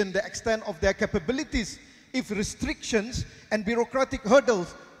 Imagine the extent of their capabilities if restrictions and bureaucratic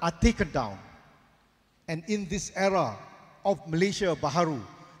hurdles are taken down. And in this era of Malaysia Baharu,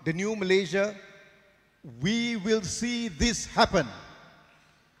 the new Malaysia, we will see this happen.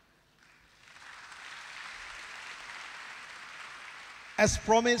 As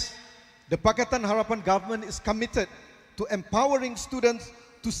promised, the Pakatan Harapan government is committed to empowering students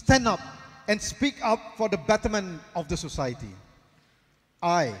to stand up and speak up for the betterment of the society.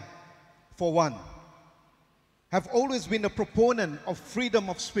 I, for one, have always been a proponent of freedom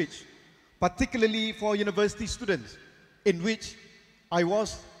of speech, particularly for university students, in which I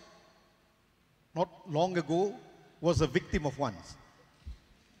was, not long ago, was a victim of once.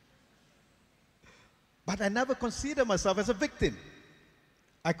 But I never consider myself as a victim.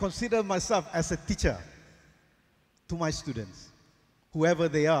 I consider myself as a teacher to my students, whoever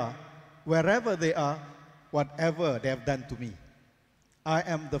they are, wherever they are, whatever they have done to me. I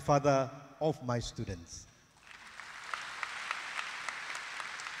am the father of my students.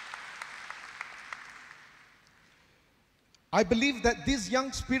 I believe that these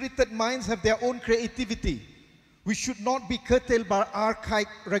young spirited minds have their own creativity, which should not be curtailed by archaic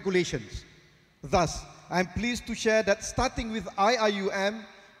regulations. Thus, I am pleased to share that starting with IIUM,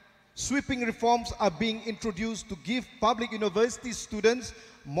 sweeping reforms are being introduced to give public university students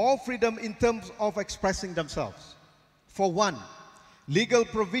more freedom in terms of expressing themselves. For one, legal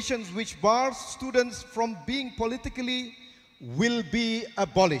provisions which bar students from being politically will be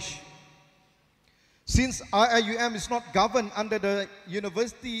abolished. Since IIUM is not governed under the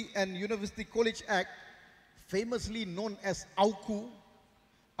University and University College Act, famously known as AUKU,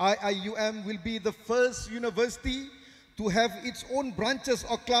 IIUM will be the first university to have its own branches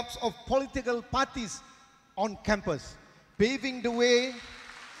or clubs of political parties on campus, paving the way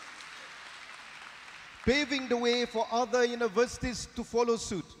for other universities to follow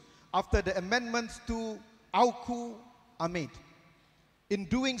suit after the amendments to AUKU are made. In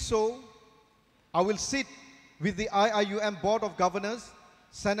doing so, I will sit with the IIUM Board of Governors,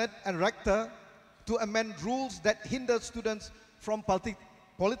 Senate and Rector to amend rules that hinder students from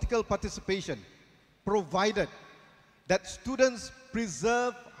political participation, provided that students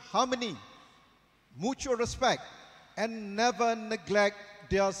preserve harmony, mutual respect, and never neglect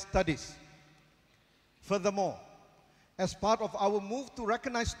their studies. Furthermore, as part of our move to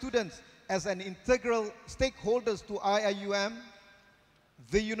recognize students as an integral stakeholders to IIUM,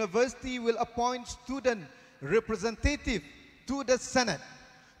 the university will appoint student representative to the Senate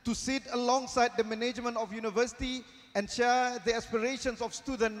to sit alongside the management of university and share the aspirations of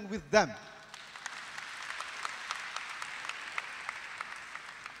students with them.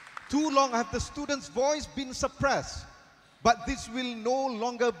 Too long have the students' voice been suppressed, but this will no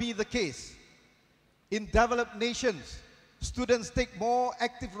longer be the case. In developed nations, students take more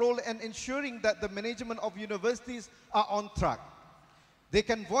active role in ensuring that the management of universities are on track. They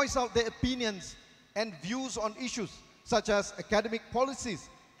can voice out their opinions and views on issues such as academic policies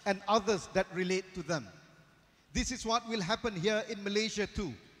and others that relate to them. This is what will happen here in Malaysia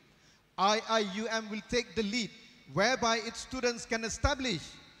too. IIUM will take the lead, whereby its students can establish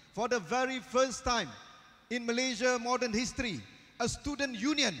for the very first time in Malaysia modern history a student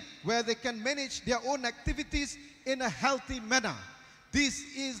union where they can manage their own activities in a healthy manner. This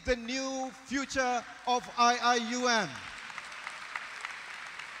is the new future of IIUM.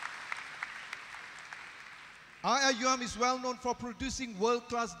 IIUM is well known for producing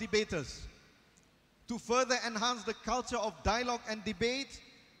world-class debaters. To further enhance the culture of dialogue and debate,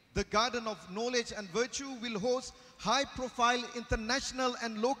 the Garden of Knowledge and Virtue will host high-profile international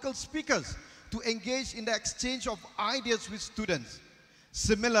and local speakers to engage in the exchange of ideas with students,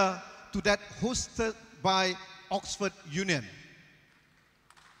 similar to that hosted by Oxford Union.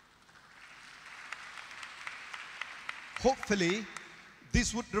 Hopefully,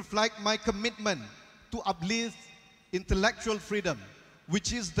 this would reflect my commitment to uplift intellectual freedom,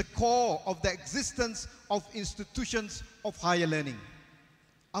 which is the core of the existence of institutions of higher learning.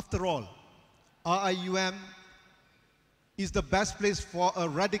 After all, IIUM is the best place for a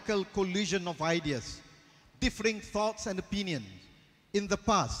radical collision of ideas, differing thoughts and opinions. In the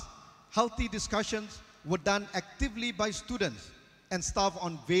past, healthy discussions were done actively by students and staff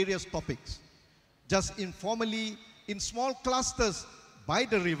on various topics, just informally in small clusters by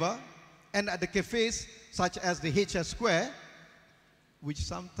the river and at the cafes such as the HS Square, which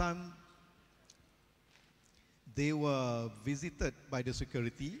sometimes they were visited by the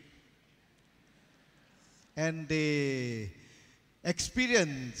security and they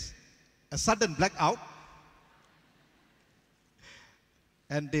experienced a sudden blackout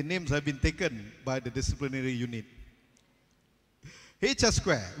and their names have been taken by the disciplinary unit. HS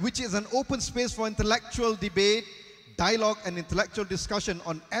Square, which is an open space for intellectual debate, dialogue and intellectual discussion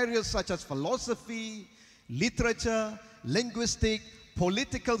on areas such as philosophy, literature, linguistics,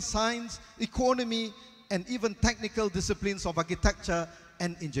 political science, economy, and even technical disciplines of architecture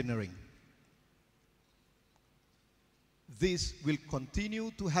and engineering. This will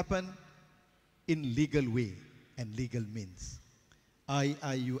continue to happen in legal way and legal means.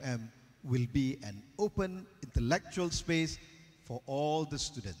 IIUM will be an open intellectual space for all the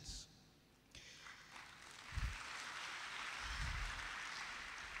students.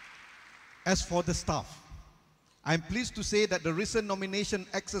 As for the staff, I am pleased to say that the recent nomination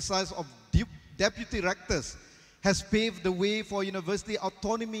exercise of deputy rectors has paved the way for university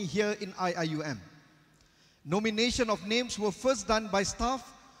autonomy here in IIUM. Nomination of names were first done by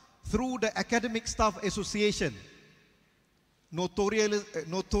staff through the Academic Staff Association,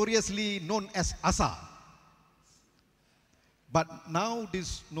 notoriously known as ASA. But now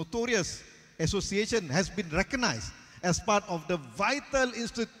this notorious association has been recognized as part of the vital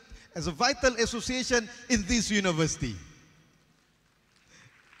association in this university.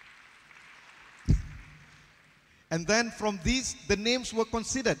 And then from these, the names were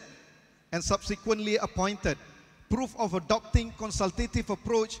considered and subsequently appointed, proof of adopting consultative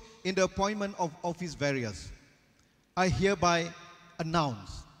approach in the appointment of office bearers. I hereby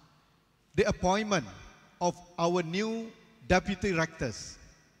announce the appointment of our new deputy rectors.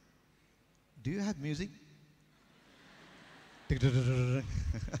 Do you have music?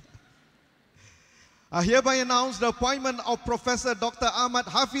 I hereby announce the appointment of Professor Dr. Ahmad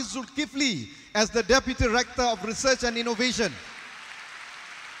Hafiz Zulkifli as the Deputy Rector of Research and Innovation.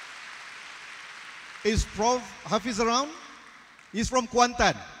 Is Prof. Hafiz around? He's from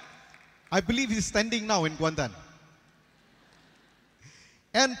Kuantan. I believe he's standing now in Kuantan.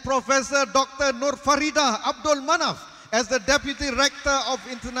 And Professor Dr. Nur Farida Abdul Manaf as the Deputy Rector of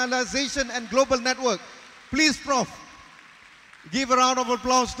Internationalization and Global Network. Please, Prof, give a round of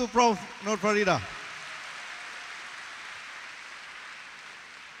applause to Prof. Nur Farida.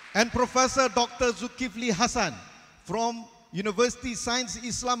 And Professor Dr. Zulkifli Hassan from University Science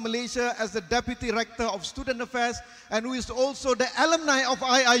Islam Malaysia as the Deputy Rector of Student Affairs and who is also the alumni of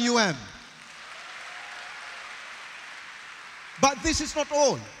IIUM. But this is not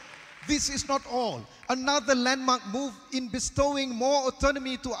all. This is not all. Another landmark move in bestowing more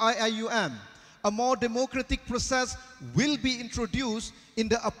autonomy to IIUM. A more democratic process will be introduced in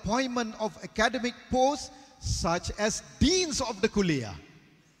the appointment of academic posts such as Deans of the Kuliah.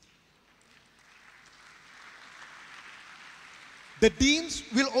 The Deans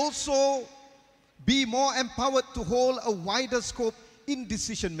will also be more empowered to hold a wider scope in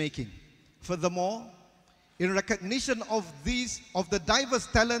decision making. Furthermore, in recognition of the diverse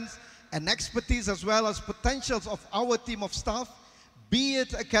talents and expertise as well as potentials of our team of staff, be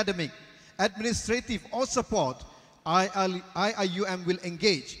it academic, administrative or support, IIUM will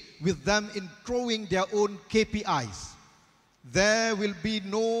engage with them in drawing their own KPIs. There will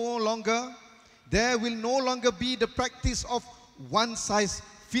no longer be the practice of one size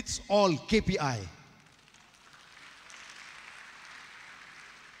fits all KPI.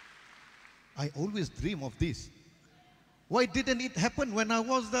 I always dream of this. Why didn't it happen when I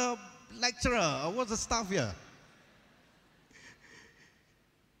was the lecturer, I was the staff here?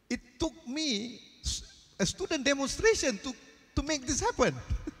 It took me a student demonstration to make this happen.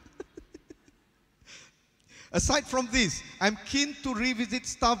 Aside from this, I'm keen to revisit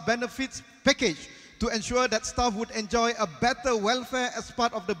staff benefits package to ensure that staff would enjoy a better welfare as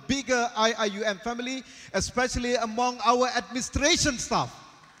part of the bigger IIUM family, especially among our administration staff.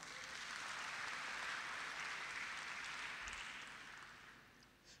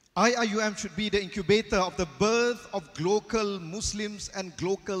 IIUM should be the incubator of the birth of local Muslims and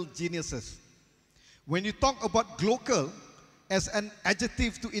local geniuses. When you talk about local as an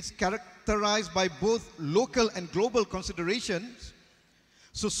adjective to its characterized by both local and global considerations,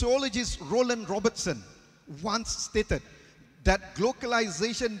 sociologist Roland Robertson once stated that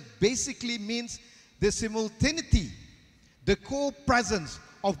globalization basically means the simultaneity, the co-presence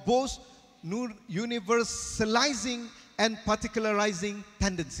of both universalizing and particularizing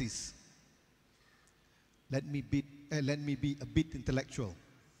tendencies. Let me be a bit intellectual.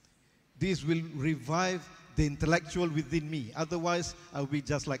 This will revive the intellectual within me. Otherwise, I'll be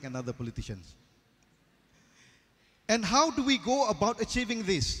just like another politician. And how do we go about achieving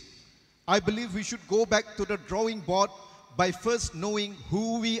this? I believe we should go back to the drawing board by first knowing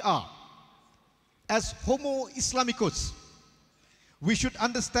who we are. As Homo Islamicus, we should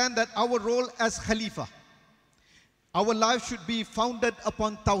understand that our role as Khalifa, our life should be founded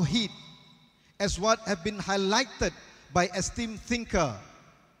upon Tawheed, as what have been highlighted by esteemed thinker,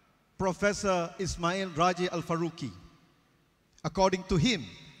 Professor Ismail Raji Al-Faruqi. According to him,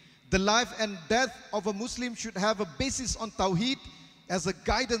 the life and death of a Muslim should have a basis on Tawheed as a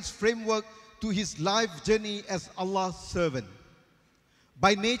guidance framework to his life journey as Allah's servant.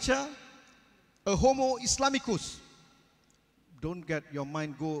 By nature, a Homo Islamicus. Don't get your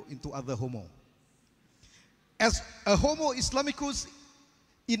mind go into other homo. As a Homo Islamicus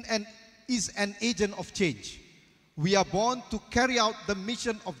is an agent of change. We are born to carry out the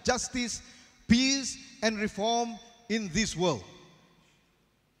mission of justice, peace, and reform in this world.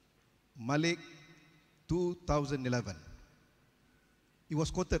 Malik, 2011. It was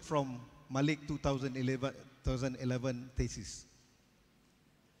quoted from Malik 2011 thesis.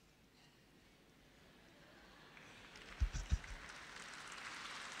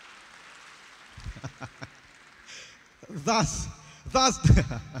 Thus,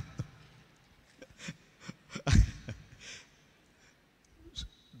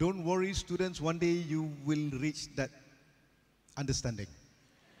 don't worry, students, one day you will reach that understanding.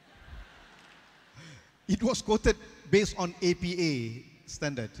 It was quoted based on APA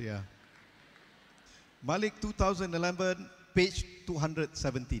standard, yeah. Malik 2011, page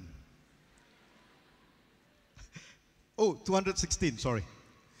 217. Oh, 216, sorry.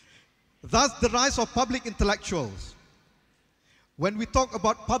 Thus, the rise of public intellectuals. When we talk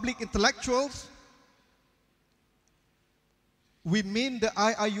about public intellectuals, we mean the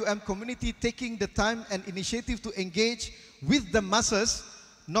IIUM community taking the time and initiative to engage with the masses,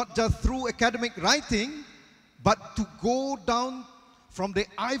 not just through academic writing, but to go down from the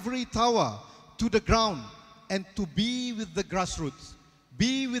ivory tower to the ground and to be with the grassroots,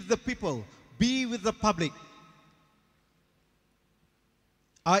 be with the people, be with the public.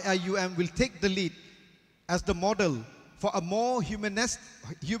 IIUM will take the lead as the model for a more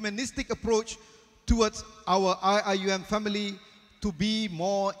humanistic approach towards our IIUM family to be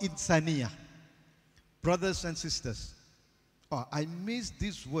more insania. Brothers and sisters, I miss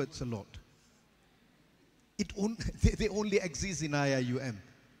these words a lot. They only exist in IIUM.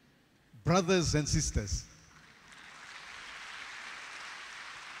 Brothers and sisters.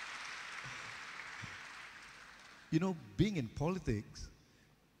 You know, being in politics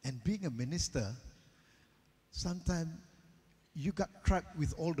and being a minister, sometimes you got trapped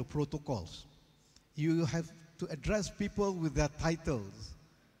with all the protocols. You have to address people with their titles.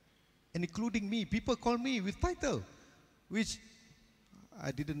 And including me, people call me with title, which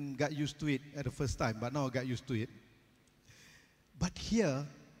I didn't get used to it at the first time, but now I got used to it. But here,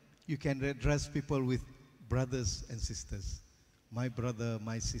 you can address people with brothers and sisters. My brother,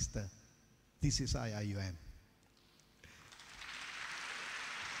 my sister. This is IIUM.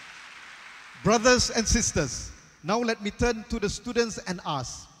 Brothers and sisters, now let me turn to the students and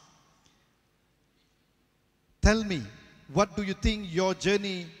ask. Tell me, what do you think your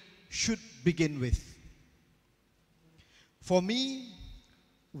journey should begin with? For me,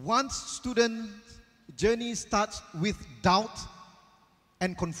 one student's journey starts with doubt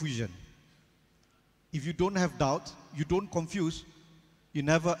and confusion. If you don't have doubt, you don't confuse, you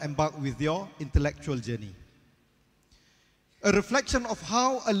never embark with your intellectual journey. A reflection of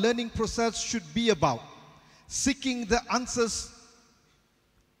how a learning process should be about, seeking the answers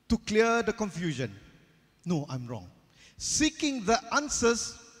to clear the confusion. No, I'm wrong. Seeking the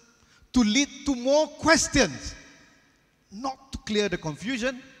answers to lead to more questions, not to clear the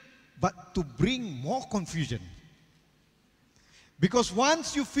confusion, but to bring more confusion. Because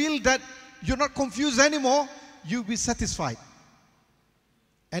once you feel that you're not confused anymore, you'll be satisfied.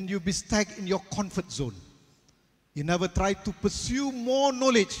 And you'll be stuck in your comfort zone. You never try to pursue more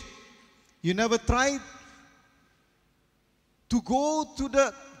knowledge. You never try to go to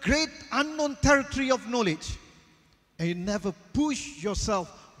the great unknown territory of knowledge. And you never push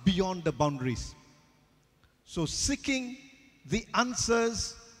yourself beyond the boundaries. So seeking the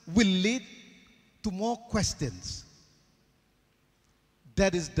answers will lead to more questions.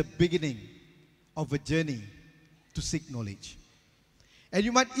 That is the beginning of a journey to seek knowledge. And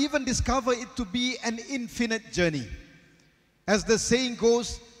you might even discover it to be an infinite journey. As the saying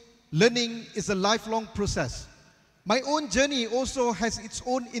goes, learning is a lifelong process. My own journey also has its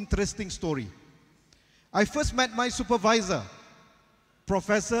own interesting story. I first met my supervisor,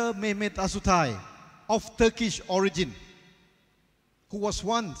 Professor Mehmet Asutay, of Turkish origin, who was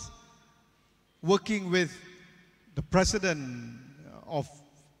once working with the president of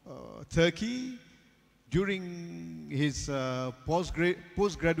Turkey during his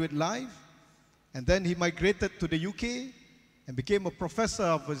postgraduate life, and then he migrated to the UK and became a professor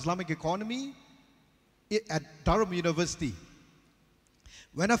of Islamic economy at Durham University.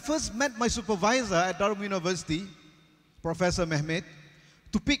 When I first met my supervisor at Durham University, Professor Mehmet,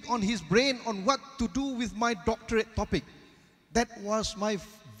 to pick on his brain on what to do with my doctorate topic, that was my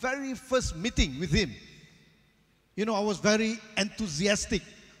very first meeting with him. You know, I was very enthusiastic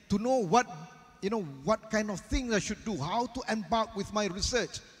to know what kind of things I should do, how to embark with my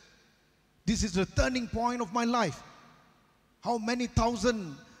research. This is the turning point of my life. How many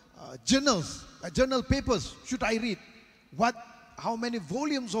thousand journal papers should I read? How many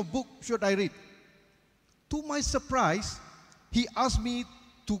volumes of books should I read? To my surprise, he asked me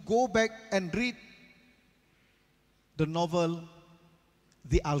to go back and read the novel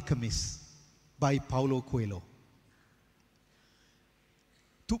The Alchemist by Paulo Coelho.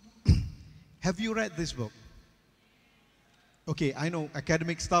 Have you read this book? Okay, I know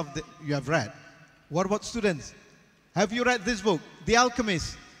academic stuff that you have read. What about students? Have you read this book, The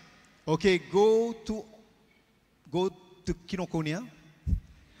Alchemist? Okay, go to Kinokuniya.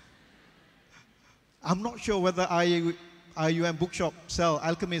 I'm not sure whether IIUM bookshop sell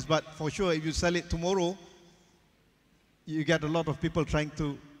Alchemist, but for sure if you sell it tomorrow, you get a lot of people trying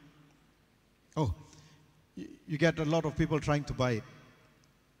to, buy it.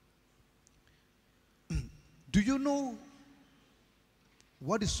 Do you know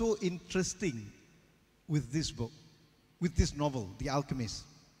what is so interesting with this book, with this novel, The Alchemist?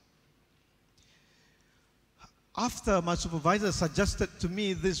 After my supervisor suggested to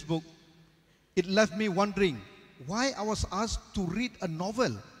me this book, it left me wondering why I was asked to read a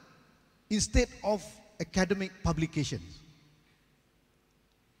novel instead of academic publications.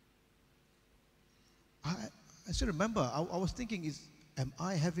 I still remember, I was thinking, am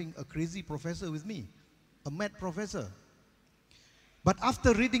I having a crazy professor with me? A mad professor? But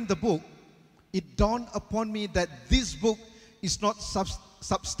after reading the book, it dawned upon me that this book is not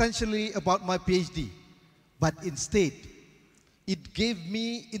substantially about my PhD, but instead, it gave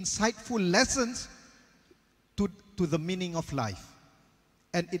me insightful lessons to the meaning of life.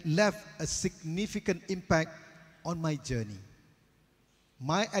 And it left a significant impact on my journey.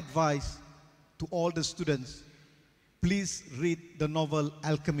 My advice to all the students, please read the novel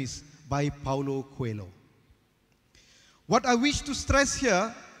Alchemist by Paulo Coelho. What I wish to stress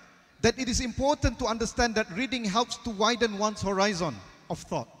here, that it is important to understand that reading helps to widen one's horizon of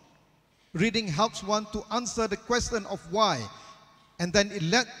thought. Reading helps one to answer the question of why, and then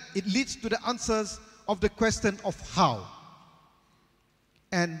it leads to the answers of the question of how.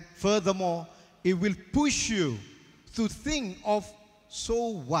 And furthermore, it will push you to think of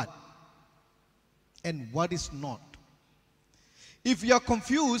so what and what is not. If you are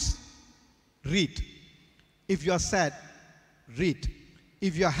confused, read. If you are sad, read.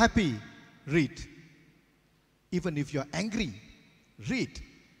 If you are happy, read. Even if you are angry, read.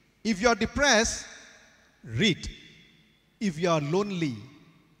 If you are depressed, read. If you are lonely,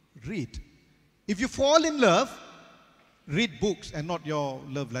 read. If you fall in love, read books and not your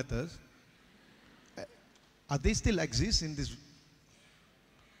love letters. Are they still exist in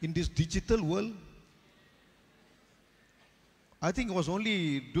this digital world? I think it was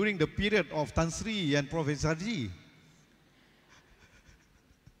only during the period of Tan Sri and Professor Ji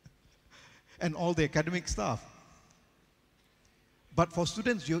and all the academic staff. But for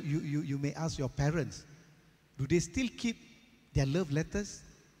students, you may ask your parents, do they still keep their love letters?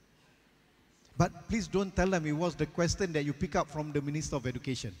 But please don't tell them it was the question that you pick up from the Minister of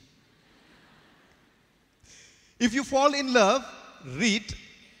Education. If you fall in love, read.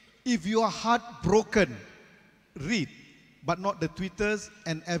 If you are heartbroken, read. But not the Twitters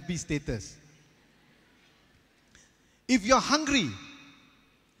and FB status. If you're hungry,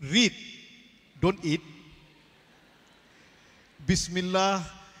 read. Don't eat. Bismillah,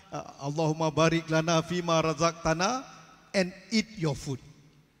 Allahumma barik lana fima razaqtana, and eat your food.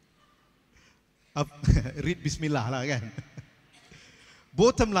 Read Bismillah lah kan.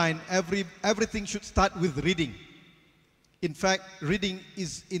 Bottom line, everything should start with reading. In fact, reading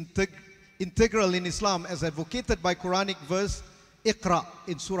is integral in Islam as advocated by Quranic verse Iqra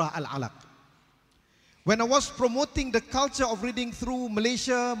in Surah Al-Alaq. When I was promoting the culture of reading through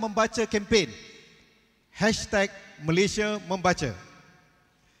Malaysia Membaca campaign, #Malaysia Membaca,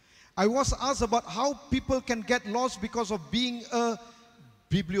 I was asked about how people can get lost because of being a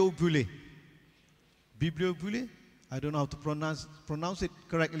bibliobule. Bibliobule? I don't know how to pronounce it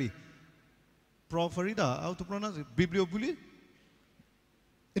correctly. Prof. Farida, how to pronounce it? Bibliobule?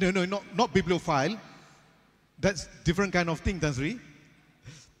 No, not bibliophile. That's different kind of thing, Tan Sri.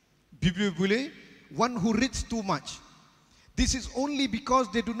 Bibliobule, one who reads too much. This is only because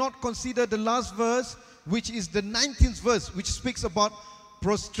they do not consider the last verse, which is the 19th verse, which speaks about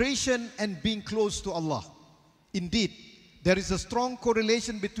prostration and being close to Allah. Indeed, there is a strong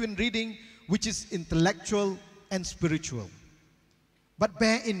correlation between reading, which is intellectual, and spiritual. But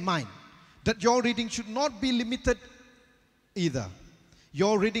bear in mind that your reading should not be limited either.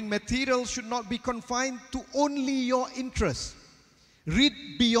 Your reading material should not be confined to only your interests. Read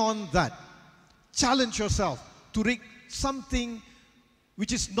beyond that. Challenge yourself to read something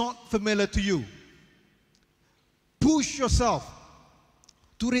which is not familiar to you. Push yourself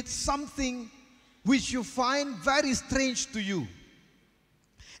to read something which you find very strange to you.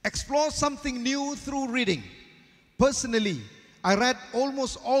 Explore something new through reading. Personally, I read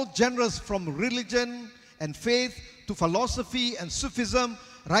almost all genres from religion and faith to philosophy and Sufism,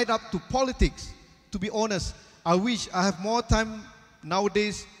 right up to politics. To be honest, I wish I have more time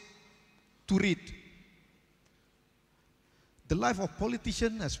nowadays to read. The life of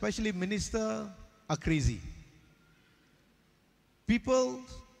politicians, especially ministers, are crazy. People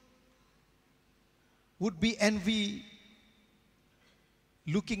would be envy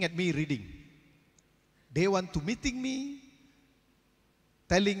looking at me reading. They want to meeting me,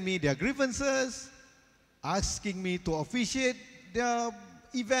 telling me their grievances, asking me to officiate their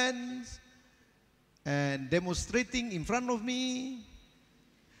events, and demonstrating in front of me,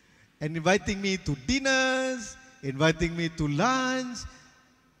 and inviting me to dinners, inviting me to lunch,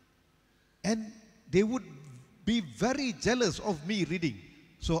 and they would be very jealous of me reading.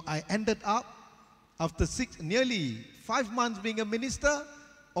 So I ended up, after nearly 5 months being a minister,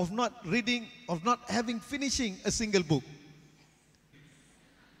 of not reading, of not having finishing a single book.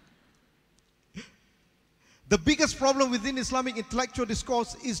 The biggest problem within Islamic intellectual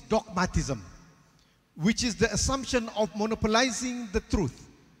discourse is dogmatism. which is the assumption of monopolizing the truth.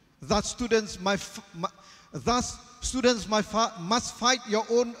 Thus, students must fight your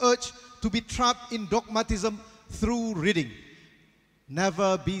own urge to be trapped in dogmatism through reading.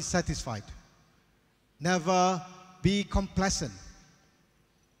 Never be satisfied. Never be complacent.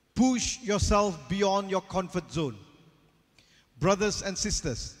 Push yourself beyond your comfort zone. Brothers and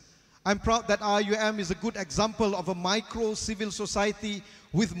sisters, I'm proud that IIUM is a good example of a micro civil society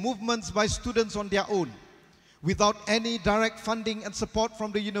with movements by students on their own, without any direct funding and support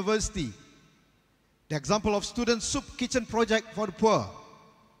from the university. The example of Student Soup Kitchen Project for the Poor,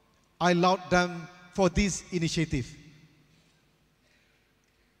 I laud them for this initiative.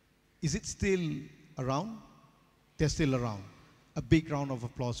 Is it still around? They're still around. A big round of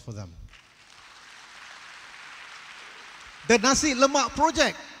applause for them. The Nasi Lemak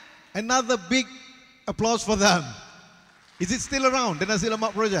Project, another big applause for them. Is it still around, the Nasi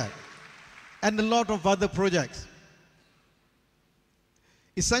Lemak Project? And a lot of other projects.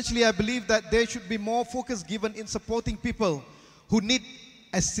 Essentially, I believe that there should be more focus given in supporting people who need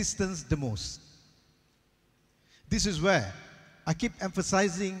assistance the most. This is where I keep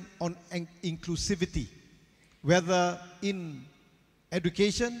emphasizing on inclusivity, whether in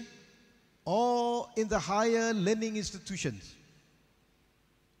education or in the higher learning institutions.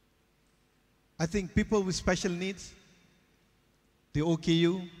 I think people with special needs, the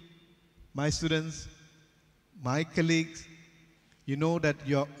OKU, my students, my colleagues, you know that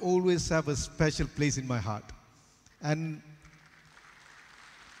you always have a special place in my heart. And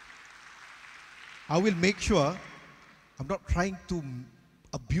I will make sure, I'm not trying to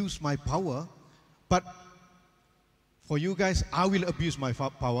abuse my power, but for you guys, I will abuse my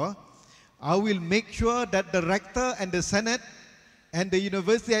power. I will make sure that the rector and the senate and the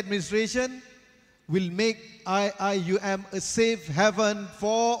university administration will make IIUM a safe haven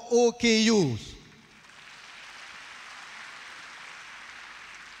for OKUs.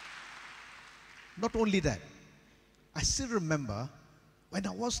 Not only that, I still remember when I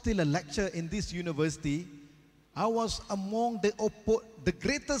was still a lecturer in this university, I was among the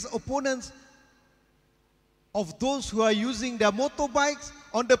greatest opponents of those who are using their motorbikes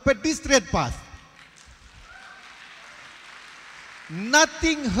on the pedestrian path.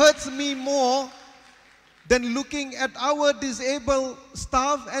 Nothing hurts me more than looking at our disabled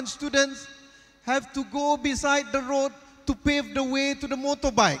staff and students have to go beside the road to pave the way to the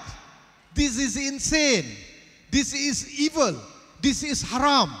motorbike. This is insane. This is evil. This is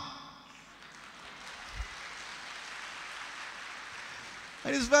haram.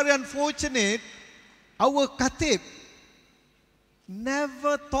 And it's very unfortunate, our khatib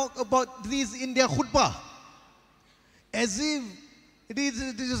never talk about this in their khutbah, as if this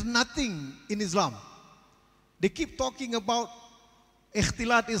is nothing in Islam. They keep talking about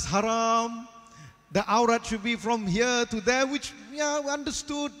ikhtilat is haram, the aurat should be from here to there, which, yeah, we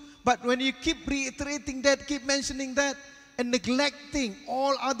understood. But when you keep reiterating that, keep mentioning that, and neglecting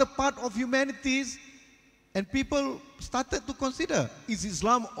all other part of humanities, and people started to consider, is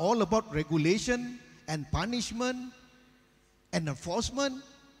Islam all about regulation and punishment and enforcement?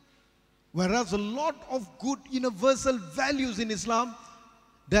 Whereas a lot of good universal values in Islam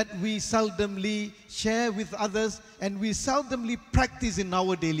that we seldomly share with others and we seldomly practice in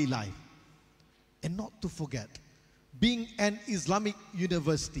our daily life. And not to forget, being an Islamic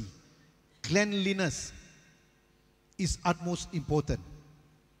university, cleanliness is utmost important.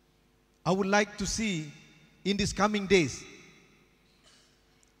 I would like to see in these coming days,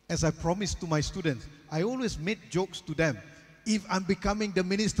 as I promised to my students, I always made jokes to them. If I'm becoming the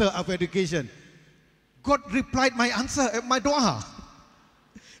Minister of Education, God replied my answer, my dua.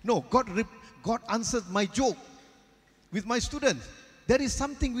 No, God answered my joke with my students. There is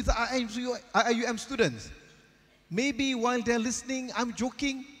something with IIUM students. Maybe while they're listening, I'm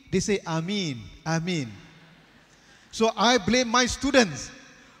joking, they say, Ameen, Ameen. So I blame my students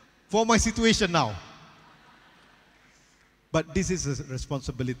for my situation now. But this is a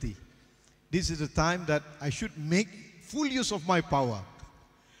responsibility. This is a time that I should make full use of my power.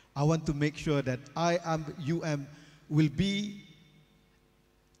 I want to make sure that IIUM will be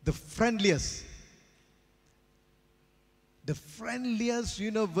the friendliest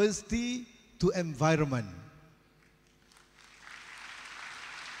university to environment.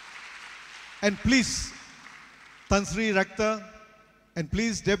 And please, Tan Sri Rector, and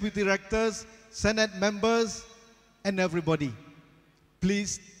please Deputy Rectors, Senate members, and everybody,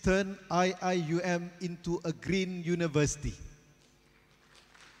 please turn IIUM into a green university.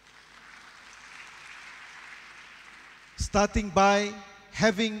 Starting by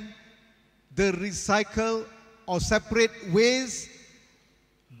having the recycle or separate waste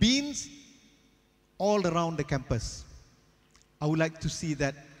bins all around the campus. I would like to see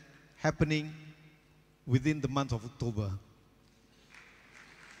that happening within the month of October.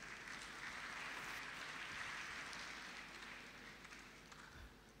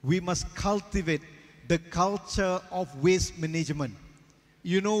 We must cultivate the culture of waste management.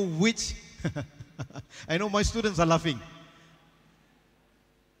 You know which, I know my students are laughing.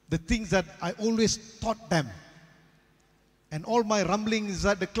 The things that I always taught them. And all my rumblings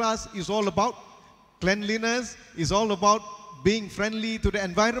inside the class is all about cleanliness, is all about being friendly to the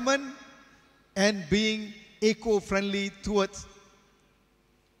environment and being eco-friendly towards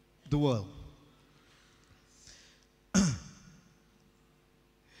the world.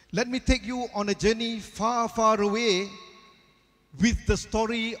 Let me take you on a journey far, far away with the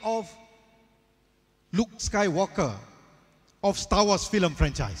story of Luke Skywalker of Star Wars film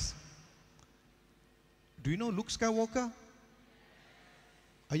franchise. Do you know Luke Skywalker?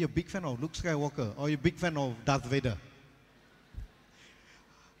 Are you a big fan of Luke Skywalker or are you a big fan of Darth Vader?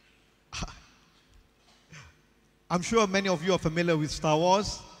 I'm sure many of you are familiar with Star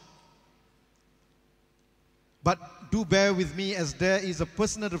Wars, but do bear with me as there is a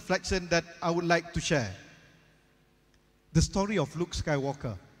personal reflection that I would like to share. The story of Luke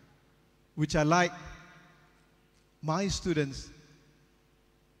Skywalker, which I like my students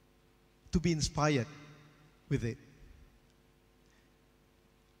to be inspired with it.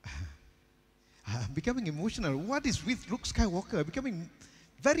 I'm becoming emotional. What is with Luke Skywalker? I'm becoming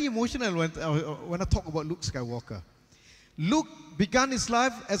very emotional when I talk about Luke Skywalker. Luke began his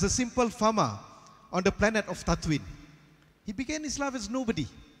life as a simple farmer on the planet of Tatooine. He began his life as nobody.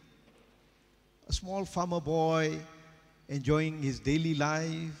 A small farmer boy enjoying his daily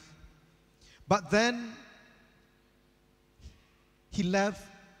life. But then he left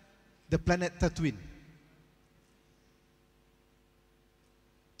the planet Tatooine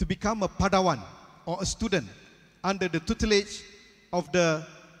to become a Padawan or a student under the tutelage of the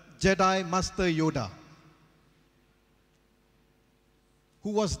Jedi Master Yoda,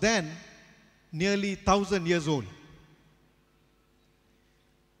 who was then nearly 1,000 years old.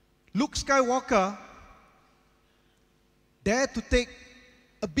 Luke Skywalker dared to take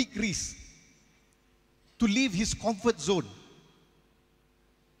a big risk to leave his comfort zone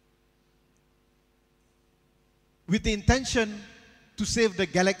with the intention to save the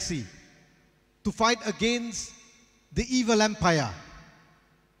galaxy, to fight against the evil empire.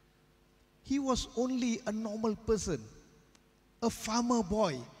 He was only a normal person, a farmer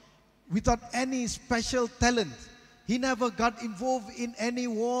boy without any special talent. He never got involved in any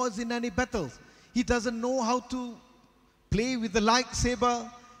wars, in any battles. He doesn't know how to play with the lightsaber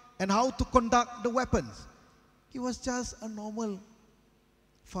and how to conduct the weapons. He was just a normal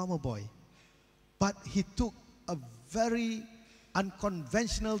farmer boy. But he took a very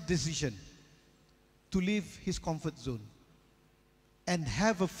unconventional decision to leave his comfort zone and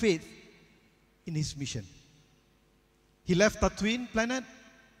have a faith in his mission. He left Tatooine planet,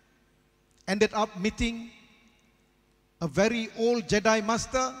 ended up meeting a very old Jedi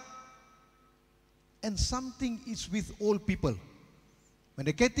Master, and something is with old people. When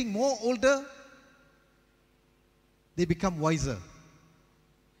they're getting more older, they become wiser.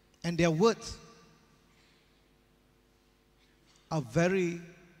 And their words are very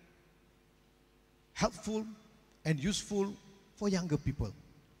helpful and useful for younger people.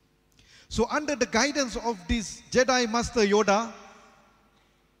 So under the guidance of this Jedi Master Yoda,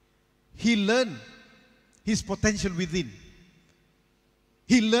 he learned his potential within.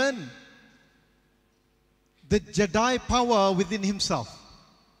 He learned the Jedi power within himself.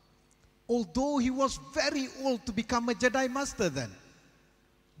 Although he was very old to become a Jedi Master then,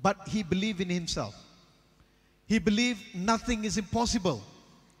 but he believed in himself. He believed nothing is impossible.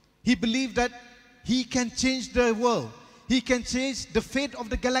 He believed that he can change the world. He can change the fate of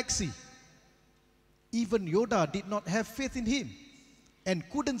the galaxy. Even Yoda did not have faith in him and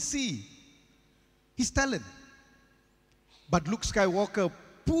couldn't see his talent. But Luke Skywalker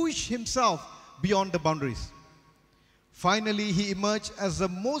pushed himself beyond the boundaries. Finally, he emerged as the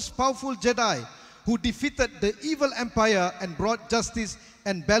most powerful Jedi who defeated the evil empire and brought justice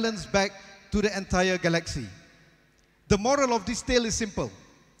and balance back to the entire galaxy. The moral of this tale is simple.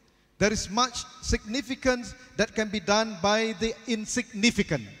 There is much significance that can be done by the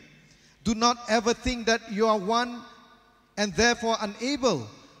insignificant. Do not ever think that you are one and therefore unable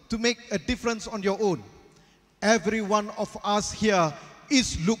to make a difference on your own. Every one of us here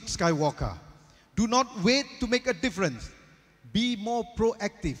is Luke Skywalker. Do not wait to make a difference. Be more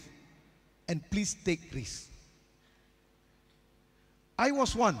proactive and please take risks. I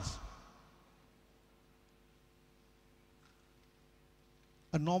was once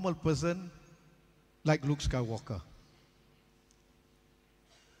a normal person like Luke Skywalker.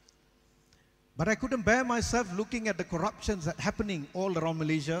 But I couldn't bear myself looking at the corruptions that happening all around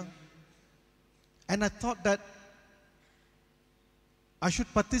Malaysia. And I thought that I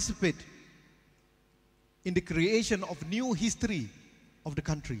should participate in the creation of new history of the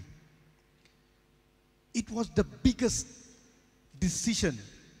country. It was the biggest decision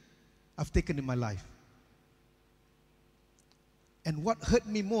I've taken in my life. And what hurt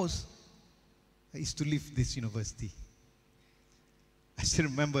me most is to leave this university. I still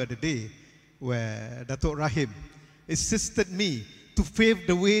remember the day where Datuk Rahim assisted me to pave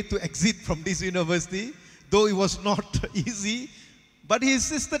the way to exit from this university, though it was not easy, but he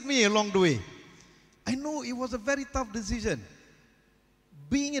assisted me along the way. I know it was a very tough decision.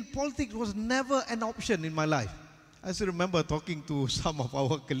 Being in politics was never an option in my life. I still remember talking to some of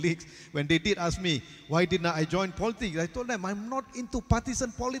our colleagues when they did ask me, why didn't I join politics? I told them, I'm not into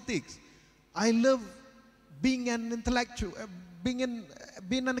partisan politics. I love being an intellectual, being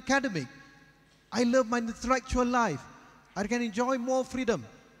an academic. I love my intellectual life. I can enjoy more freedom.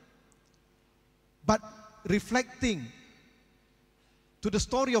 But reflecting to the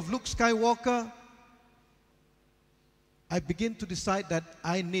story of Luke Skywalker, I began to decide that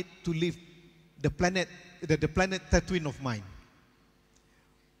I need to leave the planet Tatooine of mine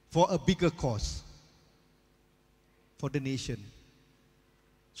for a bigger cause, for the nation.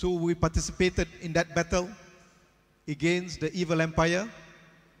 So we participated in that battle against the evil empire,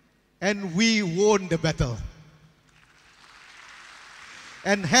 and we won the battle.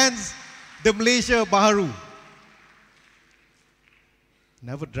 And hence the Malaysia Baharu.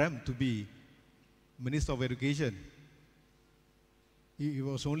 Never dreamt to be Minister of Education. It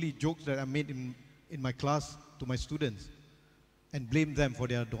was only jokes that I made in my class to my students and blamed them for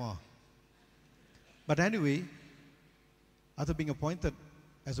their dua. But anyway, after being appointed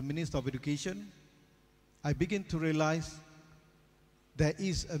as a Minister of Education, I began to realize there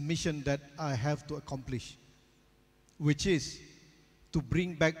is a mission that I have to accomplish, which is to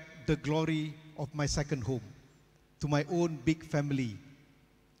bring back the glory of my second home, to my own big family,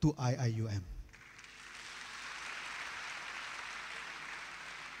 to IIUM.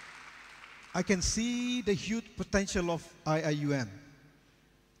 I can see the huge potential of IIUM.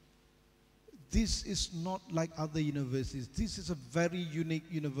 This is not like other universities. This is a very unique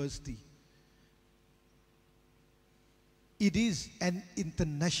university. It is an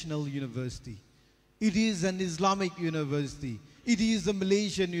international university. It is an Islamic university. It is a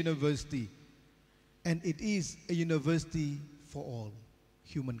Malaysian university. And it is a university for all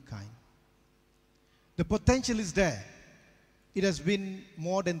humankind. The potential is there. It has been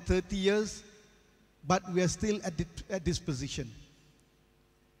more than 30 years, but we are still at this position.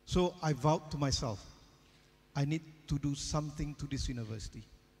 So I vowed to myself, I need to do something to this university.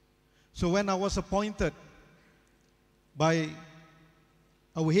 So when I was appointed by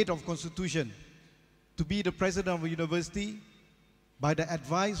our head of constitution to be the president of a university, by the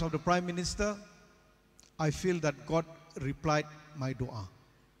advice of the Prime Minister, I feel that God replied my dua.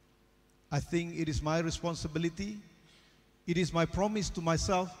 I think it is my responsibility, it is my promise to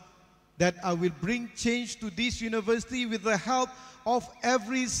myself that I will bring change to this university with the help of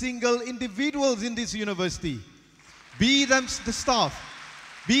every single individual in this university. Be them the staff,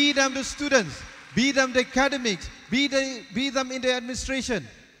 be them the students, be them the academics, be them in the administration.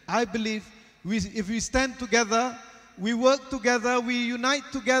 I believe if we stand together, we work together, we unite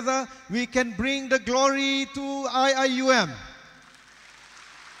together, we can bring the glory to IIUM.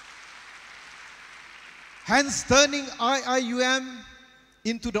 Hence turning IIUM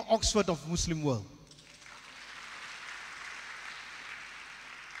into the Oxford of Muslim world.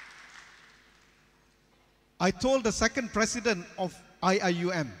 I told the second president of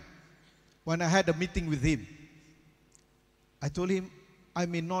IIUM when I had a meeting with him, I told him I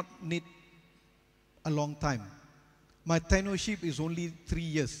may not need a long time. My tenureship is only 3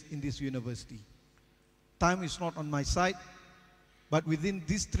 years in this university. Time is not on my side, but within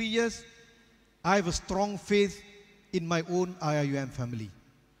these 3 years, I have a strong faith in my own IIUM family.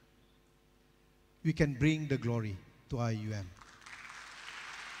 We can bring the glory to IIUM.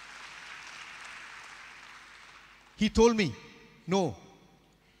 He told me, no,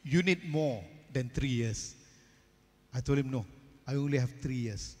 you need more than 3 years. I told him, no, I only have 3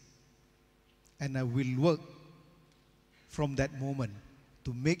 years. And I will work from that moment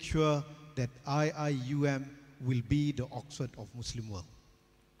to make sure that IIUM will be the Oxford of Muslim world.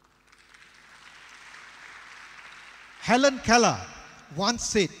 Helen Keller once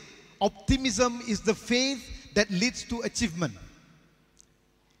said, optimism is the faith that leads to achievement.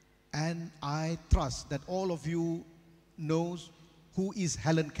 And I trust that all of you knows who is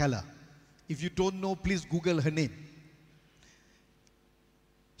Helen Keller. If you don't know, please Google her name.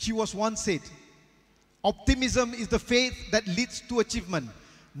 She was once said, optimism is the faith that leads to achievement.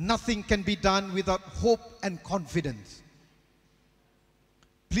 Nothing can be done without hope and confidence.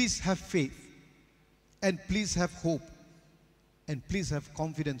 Please have faith, and please have hope, and please have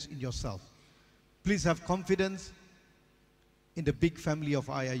confidence in yourself. Please have confidence in the big family of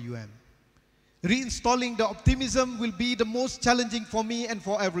IIUM. Reinstalling the optimism will be the most challenging for me and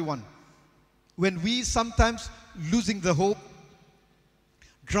for everyone. When we sometimes losing the hope,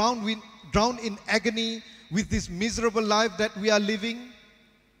 drowned in agony with this miserable life that we are living,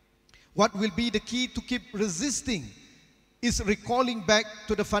 what will be the key to keep resisting is recalling back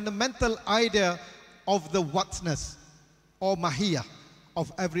to the fundamental idea of the whatness or mahiyah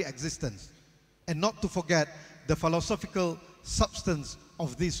of every existence, and not to forget the philosophical substance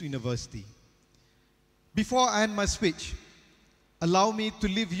of this university. Before I end my speech, allow me to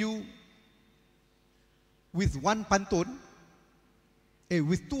leave you with one pantun,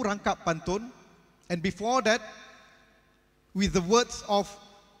 with two rangkap pantun, and before that, with the words of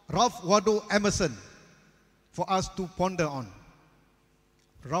Ralph Waldo Emerson for us to ponder on.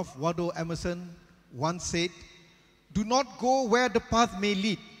 Ralph Waldo Emerson once said, "Do not go where the path may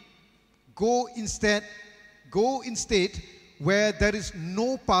lead. Go instead where there is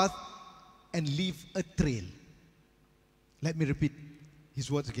no path and leave a trail." Let me repeat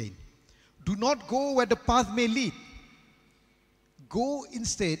his words again. Do not go where the path may lead. Go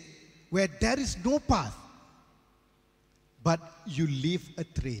instead where there is no path, but you leave a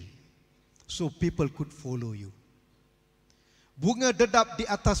trail so people could follow you. Bunga dedap di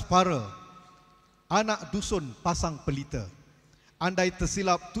atas para, anak dusun pasang pelita. Andai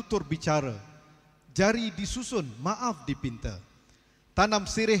tersilap tutur bicara, jari disusun maaf dipinta. Tanam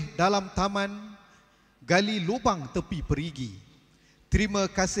sirih dalam taman, gali lubang tepi perigi. Terima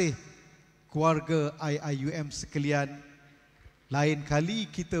kasih keluarga IIUM sekalian. Lain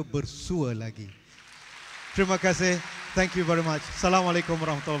kali kita bersua lagi. Terima kasih. Thank you very much. Assalamualaikum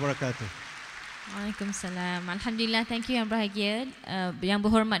warahmatullahi wabarakatuh. Waalaikumsalam. Alhamdulillah, thank you Yang Berbahagia, Yang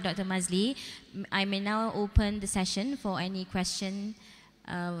Berhormat Dr. Maszlee. I may now open the session for any question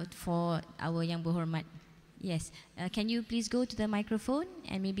for our Yang Berhormat. Yes, can you please go to the microphone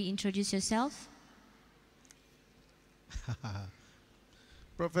and maybe introduce yourself?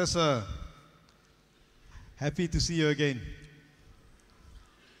 Professor, happy to see you again.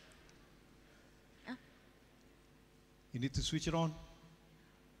 You need to switch it on.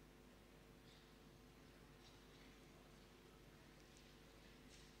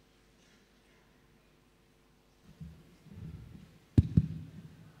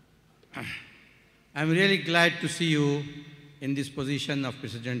 I'm really glad to see you in this position of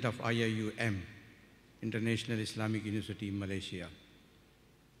President of IIUM, International Islamic University in Malaysia.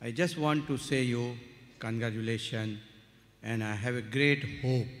 I just want to say you congratulations, and I have a great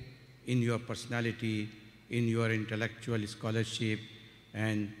hope in your personality, in your intellectual scholarship,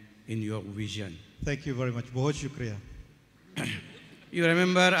 and in your vision. Thank you very much. Bahut shukriya. You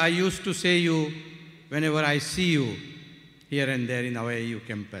remember I used to say you whenever I see you here and there in our IIU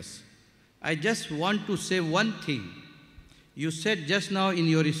campus. I just want to say one thing. You said just now in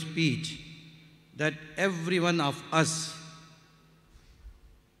your speech that every one of us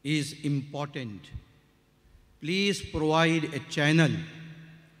is important. Please provide a channel.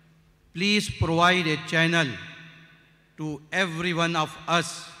 Please provide a channel to every one of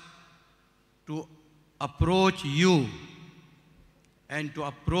us to approach you and to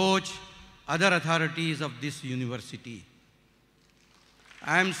approach other authorities of this university.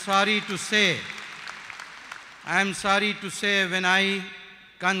 I am sorry to say when I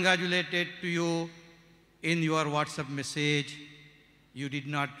congratulated to you in your WhatsApp message, you did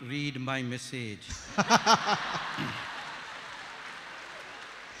not read my message.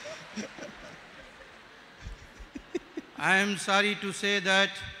 I am sorry to say that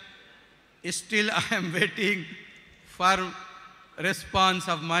still I am waiting for response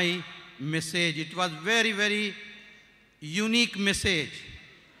of my message. It was very, very unique message.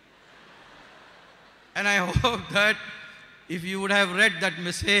 And I hope that if you would have read that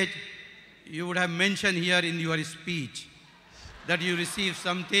message, you would have mentioned here in your speech that you received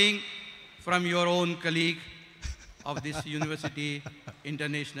something from your own colleague of this university,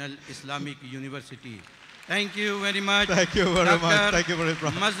 International Islamic University. Thank you very much. Thank you very much. Thank you very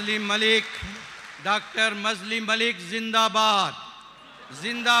much. Maszlee Malik, Dr. Maszlee Malik, Zindabad.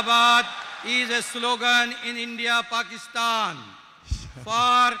 Zindabad is a slogan in India, Pakistan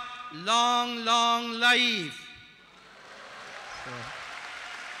for long, long life.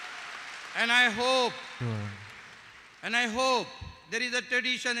 And I hope There is a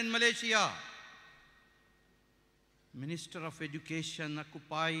tradition in Malaysia. Minister of Education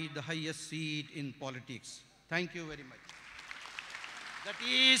occupy the highest seat in politics. Thank you very much. That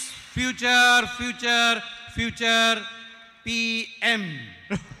is future PM.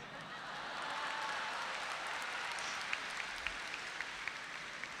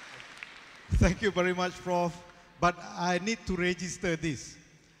 Thank you very much, Prof. But I need to register this.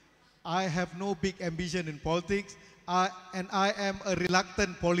 I have no big ambition in politics, and I am a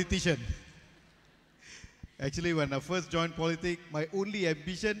reluctant politician. Actually, when I first joined politics, my only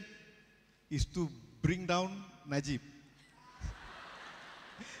ambition is to bring down Najib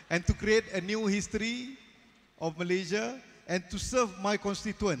and to create a new history of Malaysia and to serve my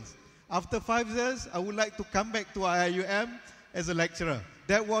constituents. After 5 years, I would like to come back to IIUM as a lecturer.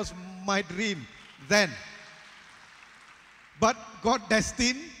 That was my dream then. But God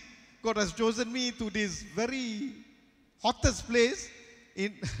destined, God has chosen me to this very hottest place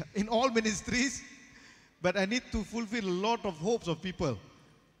in all ministries. But I need to fulfill a lot of hopes of people.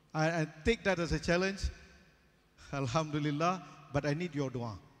 I take that as a challenge, Alhamdulillah, but I need your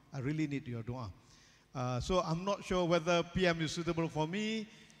dua. I really need your dua. So I'm not sure whether PM is suitable for me,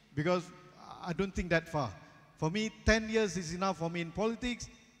 because I don't think that far. For me, 10 years is enough for me in politics,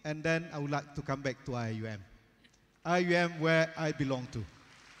 and then I would like to come back to IIUM. IIUM where I belong to.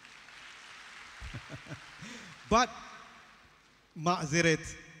 But, ma'zirat,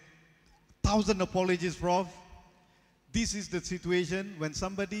 1,000 apologies, Prof. This is the situation when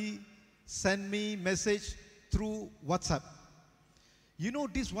somebody send me message through WhatsApp. You know,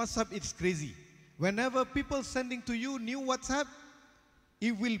 this WhatsApp is crazy. Whenever people sending to you new WhatsApp,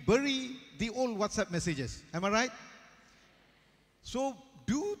 it will bury the old WhatsApp messages. Am I right? So,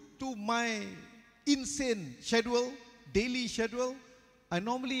 due to my insane schedule, daily schedule, I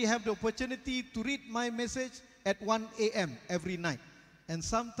normally have the opportunity to read my message at 1 a.m. every night. And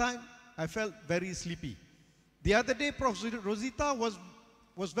sometimes I felt very sleepy. The other day, Prof. Rosita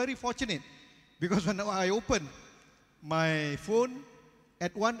was very fortunate, because when I opened my phone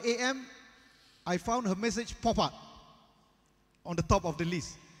at 1 a.m., I found her message pop up on the top of the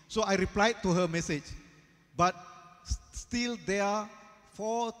list. So I replied to her message. But still there are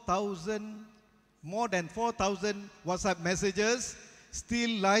more than 4,000 WhatsApp messages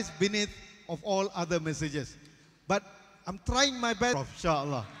still lies beneath of all other messages. But I'm trying my best, Prof,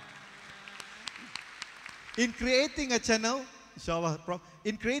 inshallah. In creating a channel, inshallah, Prof,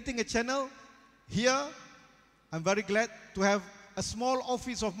 in creating a channel, here, I'm very glad to have a small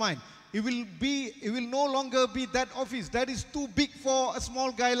office of mine. It will no longer be that office. That is too big for a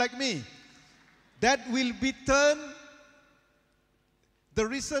small guy like me. That will be turned, the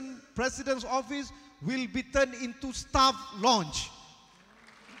recent president's office will be turned into staff lounge.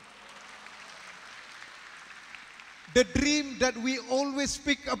 The dream that we always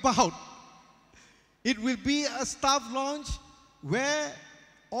speak about. It will be a staff lounge where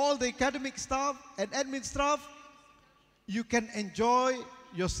all the academic staff and admin staff, you can enjoy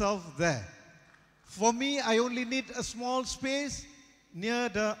yourself there. For me, I only need a small space near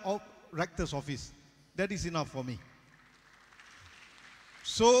the rector's office. That is enough for me.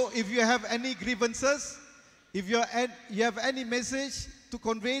 So if you have any grievances, if you have any message to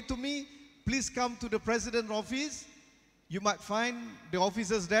convey to me, please come to the president's office. You might find the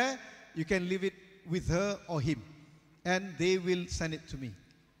officers there. You can leave it with her or him, and they will send it to me.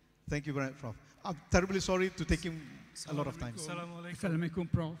 Thank you very much, Prof. I'm terribly sorry to take him a lot of time. Assalamualaikum,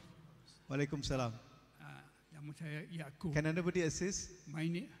 Prof. Waalaikumsalam. Nama saya Yaakob. Can anybody assist? My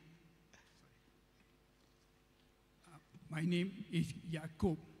name is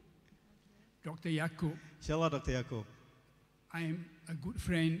Yaakob, Dr. Yaakob. Inshallah, Dr. Yaakob. I am a good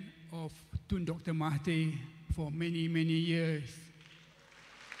friend of Tun Dr. Maszlee for many, many years.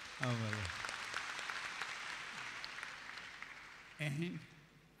 And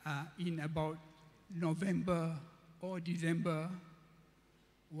in about November or December,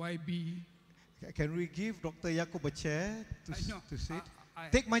 YB. Can we give Dr. Yaakob a chair to sit?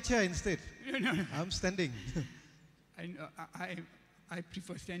 Take my chair instead. No. I'm standing. I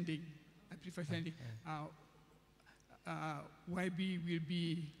prefer standing. I prefer standing. YB will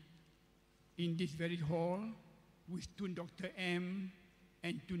be in this very hall with Tun Dr. M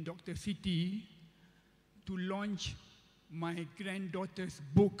and Tun Dr. Siti to launch my granddaughter's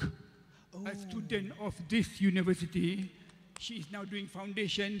book. A student of this university. She is now doing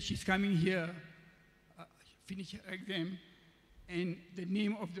foundation. She's coming here, finish her exam. And the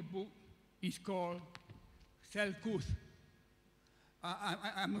name of the book is called Selkuth.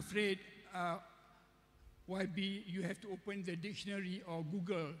 I'm afraid, YB, you have to open the dictionary or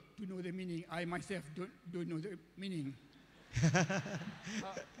Google to know the meaning. I myself don't know the meaning.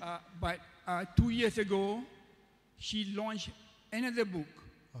 But 2 years ago, she launched another book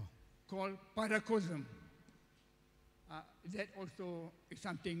called Paracosm. That also is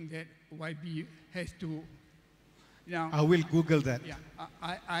something that YB has to. Now, I will Google that. Yeah,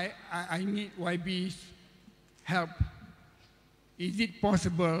 I need YB's help. Is it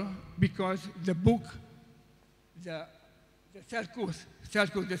possible, because the book, the Selkos,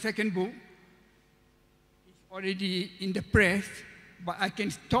 the second book, is already in the press, but I can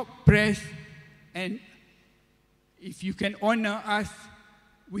stop press, and if you can honor us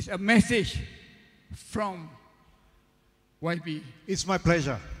with a message from YB. It's my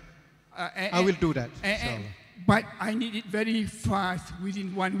pleasure. I will do that. But I need it very fast,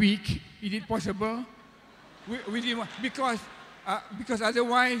 within 1 week. Is it possible? Because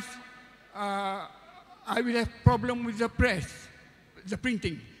otherwise, I will have problem with the press, the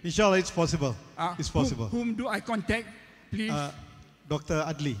printing. Inshallah, it's possible. It's possible. Whom do I contact, please? Dr.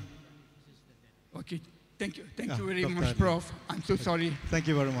 Adli. Okay, thank you. Thank you very much, Prof. I'm so sorry. Thank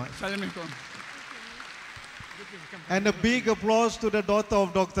you very much. Assalamualaikum. And a big applause to the daughter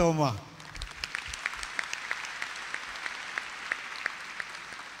of Dr. Omar.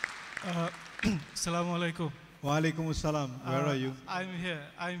 Assalamu alaikum. Wa alaikum assalam. Where are you?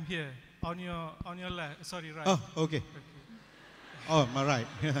 I'm here. On your left. Sorry, right. Oh, okay. Oh, my right.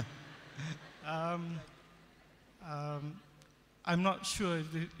 I'm not sure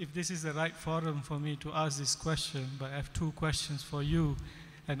if this is the right forum for me to ask this question, but I have 2 questions for you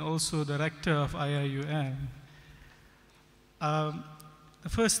and also the rector of IIUM. The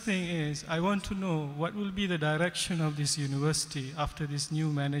first thing is, I want to know what will be the direction of this university after this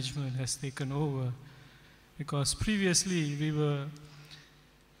new management has taken over. Because previously we were,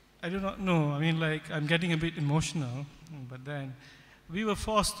 I do not know, I mean, like, I'm getting a bit emotional, but then we were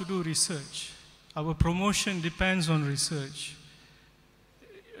forced to do research. Our promotion depends on research.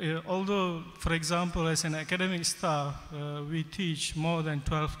 Although, for example, as an academic staff, we teach more than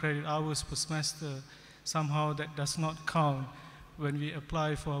 12 credit hours per semester, somehow that does not count when we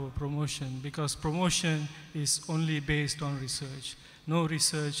apply for our promotion, because promotion is only based on research. No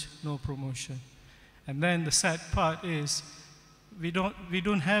research, no promotion. And then the sad part is we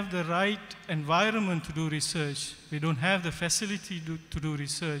don't have the right environment to do research. We don't have the facility to do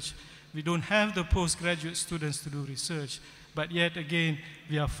research. We don't have the postgraduate students to do research. But yet again,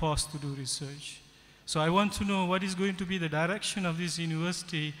 we are forced to do research. So I want to know what is going to be the direction of this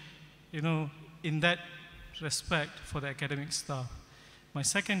university, in that respect for the academic staff. My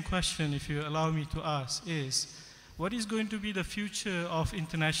second question, if you allow me to ask, is what is going to be the future of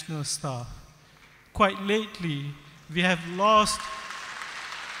international staff? Quite lately, we have lost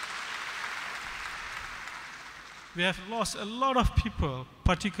a lot of people,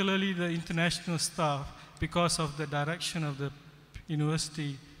 particularly the international staff, because of the direction of the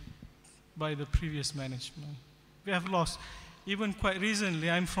university by the previous management. We have lost. Even quite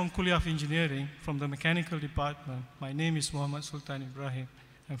recently, I'm from Kuliah of Engineering, from the mechanical department. My name is Muhammad Sultan Ibrahim.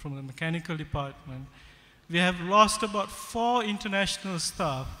 I'm from the mechanical department. We have lost about 4 international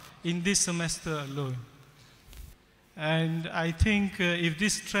staff in this semester alone. And I think if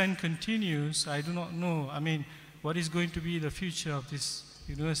this trend continues, I do not know, what is going to be the future of this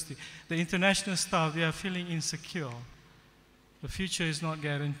university. The international staff, they are feeling insecure. The future is not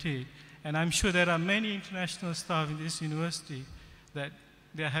guaranteed. And I'm sure there are many international staff in this university that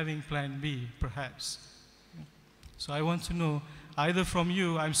they are having plan B, perhaps. So I want to know, either from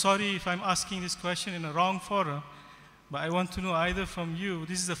you, I'm sorry if I'm asking this question in a wrong forum, but I want to know either from you,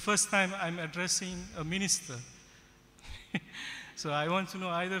 this is the first time I'm addressing a minister. So I want to know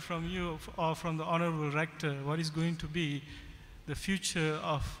either from you or from the Honorable Rector, what is going to be the future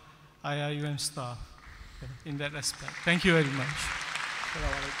of IIUM staff in that aspect. Thank you very much.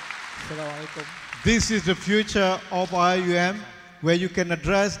 This is the future of IIUM, where you can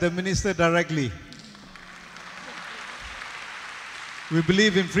address the minister directly. We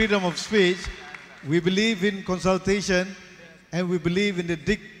believe in freedom of speech, we believe in consultation, and we believe in the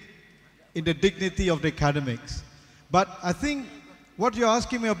dignity of the academics. But I think what you're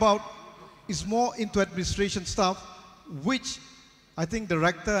asking me about is more into administration stuff, which I think the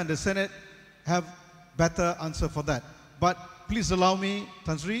Rector and the Senate have better answer for that. But please allow me,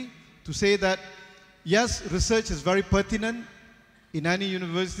 Tan Sri, to say that, yes, research is very pertinent in any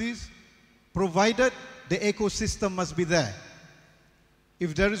universities, provided the ecosystem must be there.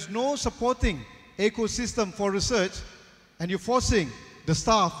 If there is no supporting ecosystem for research, and you're forcing the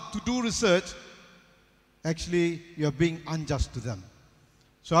staff to do research, actually you're being unjust to them.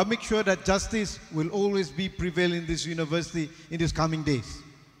 So I make sure that justice will always be prevailing in this university in these coming days.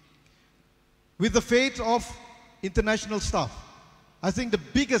 With the fate of international staff. I think the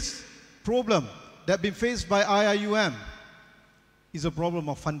biggest problem that been faced by IIUM is a problem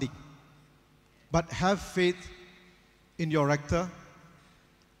of funding. But have faith in your rector,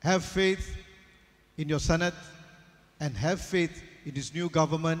 have faith in your Senate, and have faith in this new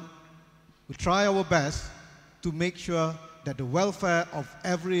government. We'll try our best to make sure that the welfare of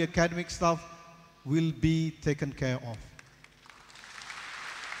every academic staff will be taken care of.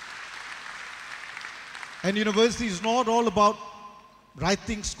 And university is not all about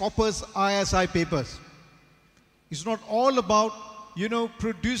writing Scopus ISI papers. It's not all about,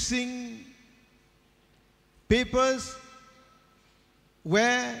 producing papers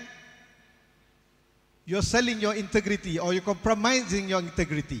where you're selling your integrity or you're compromising your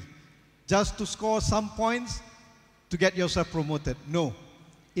integrity just to score some points to get yourself promoted. No.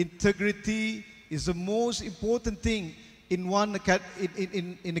 Integrity is the most important thing in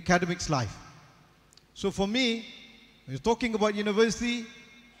in academics life. So for me, when you're talking about university,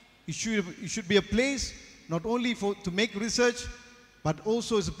 it should be a place not only to make research, but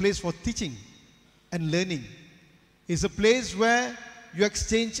also is a place for teaching and learning. It's a place where you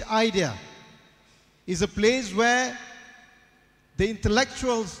exchange ideas. It's a place where the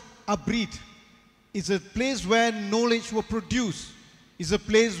intellectuals are bred. It's a place where knowledge will produce. It's a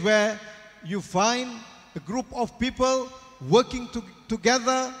place where you find a group of people working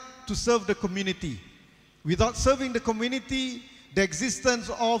together to serve the community. Without serving the community, the existence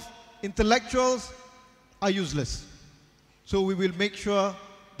of intellectuals are useless. So we will make sure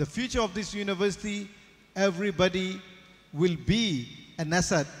the future of this university, everybody will be an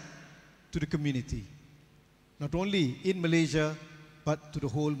asset to the community. Not only in Malaysia, but to the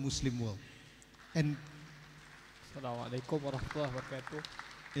whole Muslim world. And Assalamualaikum warahmatullahi wabarakatuh.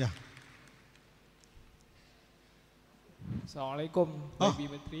 Yeah. Assalamualaikum, YB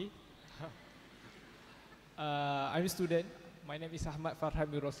Menteri. I'm a student. My name is Ahmad Farhan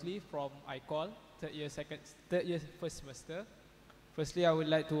Mirosli from ICOL, third year first semester. Firstly, I would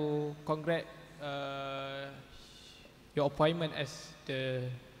like to congratulate your appointment as the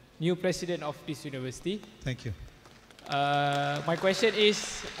new president of this university. Thank you. My question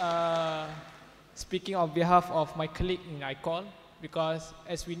is, speaking on behalf of my colleague in ICOL, because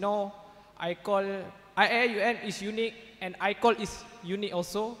as we know, IIUM is unique and ICOL is unique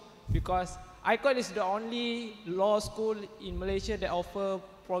also, because ICOL is the only law school in Malaysia that offer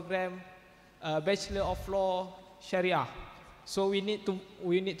program Bachelor of Law Sharia. So we need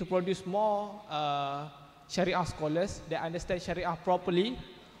to produce more Sharia scholars that understand Sharia properly,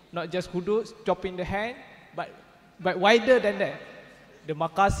 not just hudud, chopping the hand, but wider than that, the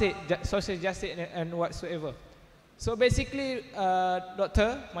maqasid, social justice and whatsoever. So basically,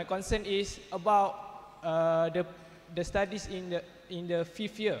 Doctor, my concern is about the studies in the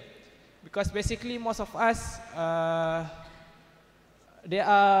 5th year. Because basically most of us, there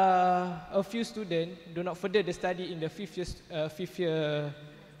are a few students do not further the study in the 5th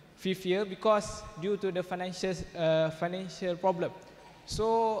year because due to the financial problem.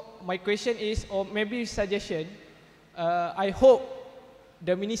 So my question is, or maybe suggestion, I hope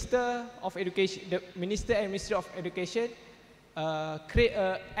the Minister of Education, the Minister and Ministry of Education create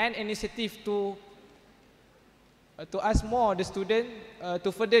an initiative to ask more the students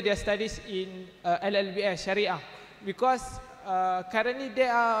to further their studies in LLBS Sharia, because currently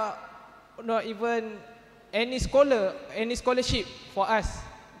there are not even any scholarship for us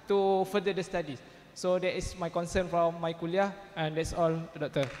to further the studies. So that is my concern from my kuliah, and that's all,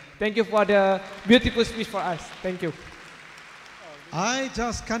 Doctor. Thank you for the beautiful speech for us. Thank you. I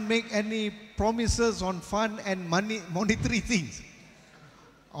just can't make any promises on fund and monetary things,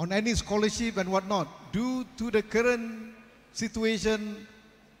 on any scholarship and whatnot, due to the current situation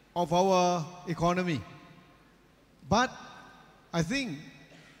of our economy. But I think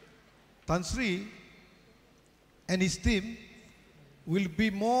Tan Sri and his team will be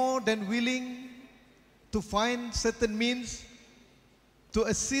more than willing to find certain means to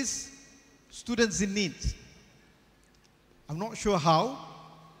assist students in need. I'm not sure how,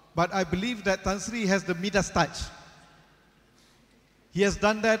 but I believe that Tan Sri has the Midas touch. He has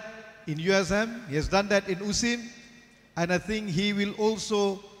done that in USM, he has done that in USIM, and I think he will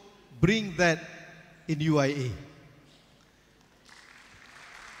also bring that in UIA.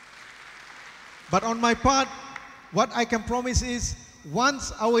 But on my part, what I can promise is,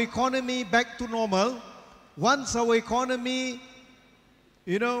 once our economy back to normal, once our economy,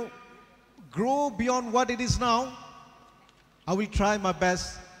 grow beyond what it is now, I will try my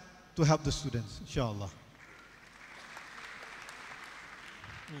best to help the students, inshallah.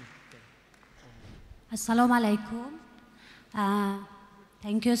 Assalamualaikum.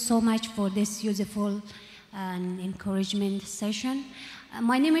 Thank you so much for this useful an encouragement session.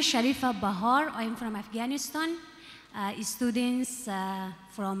 My name is Sharifa Bahar. I am from Afghanistan. Students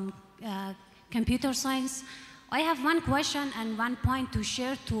from computer science. I have one question and one point to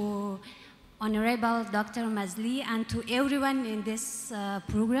share to Honorable Dr. Maszlee and to everyone in this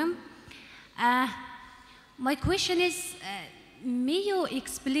program. My question is, may you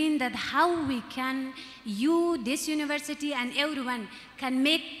explain that how we can, this university and everyone can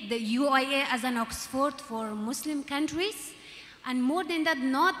make the UIA as an Oxford for Muslim countries? And more than that,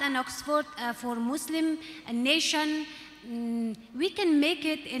 not an Oxford for Muslim nation. We can make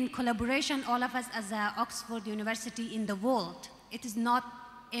it in collaboration, all of us as an Oxford University in the world. It is not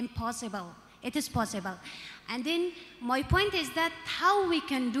impossible. It is possible. And then my point is that how we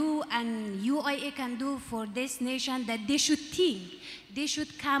can do and UIA can do for this nation that they should think. They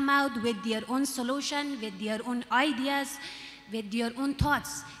should come out with their own solution, with their own ideas, with their own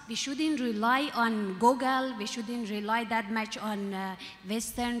thoughts. We shouldn't rely on Google. We shouldn't rely that much on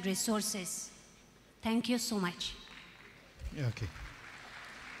Western resources. Thank you so much. Okay.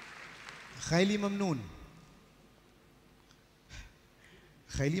 Khayli Mamnoon.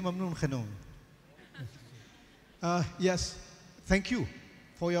 Khayli Mamnoon Khanoum. Yes, thank you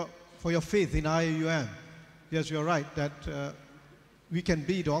for your faith in IIUM. Yes, you're right that we can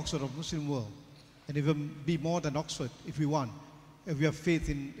be the Oxford of Muslim world and even be more than Oxford if we want, if we have faith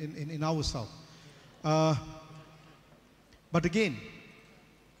in ourselves. But again,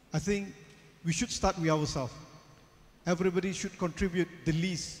 I think we should start with ourselves. Everybody should contribute the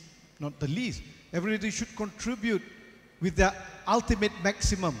least, not the least. Everybody should contribute with their ultimate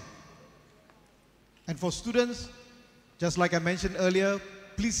maximum. And for students, just like I mentioned earlier,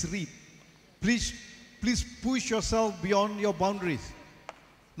 please read. Please push yourself beyond your boundaries.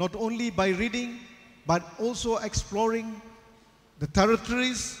 Not only by reading, but also exploring the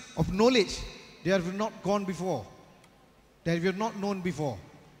territories of knowledge that have not gone before, that you have not known before.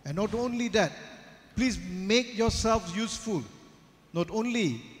 And not only that, please make yourselves useful, not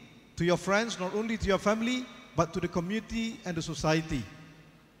only to your friends, not only to your family, but to the community and the society.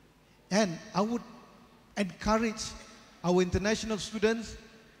 And I would encourage our international students,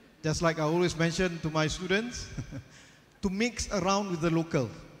 just like I always mention to my students, to mix around with the local.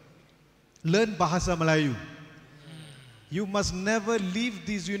 Learn Bahasa Melayu. You must never leave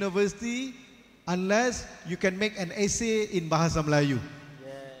this university unless you can make an essay in Bahasa Melayu.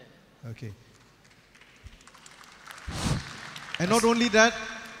 Okay. And not only that,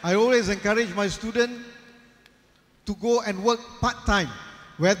 I always encourage my students to go and work part-time,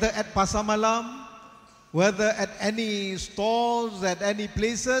 whether at Pasar Malam, whether at any stalls, at any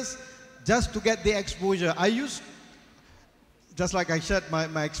places, just to get the exposure. I used, just like I shared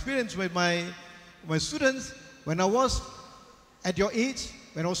my experience with my students, when I was at your age,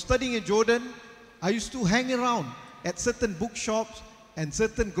 when I was studying in Jordan, I used to hang around at certain bookshops and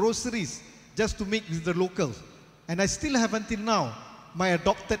certain groceries just to meet with the locals. And I still have until now my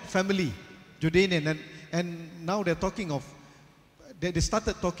adopted family, Jordanian, and now they're talking of, they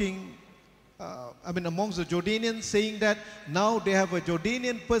started talking, amongst the Jordanians, saying that now they have a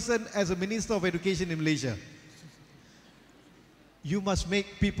Jordanian person as a Minister of Education in Malaysia. You must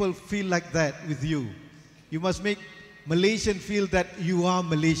make people feel like that with you. You must make Malaysian feel that you are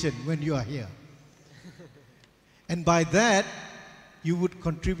Malaysian when you are here. And by that, you would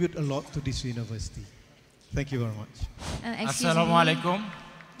contribute a lot to this university. Thank you very much. Assalamualaikum.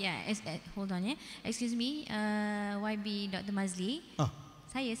 Yeah, hold on. Yeah. Excuse me, YB Dr Maszlee.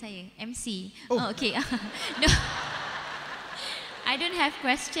 Saya, MC. Oh, okay. No, I don't have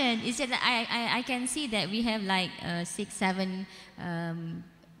question. It's just that I can see that we have like 6, 7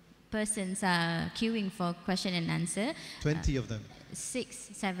 persons queuing for question and answer. 20 of them.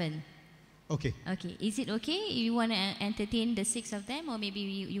 6, 7. Okay. Okay. Is it okay? You want to entertain the 6 of them, or maybe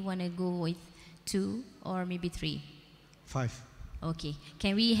you want to go with 2 or maybe 3? 5. Okay.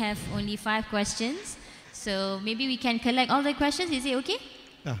 Can we have only 5 questions? So maybe we can collect all the questions. Is it okay?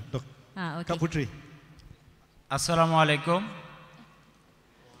 Dok. Okay. Kak Putri. Assalamualaikum.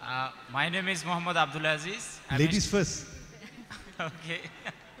 My name is Muhammad Abdul Aziz. Ladies first. Okay.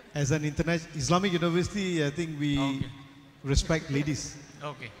 As an international Islamic university, I think we respect ladies.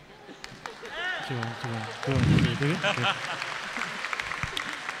 Okay.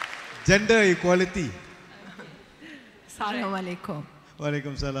 Gender equality. Assalamualaikum.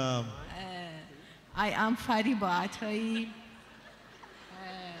 Walaikum salam. I am Fariba Atai.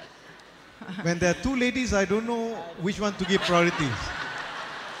 When there are 2 ladies, I don't know which one to give priorities.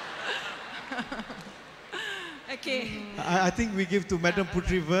 Okay. I think we give to Madam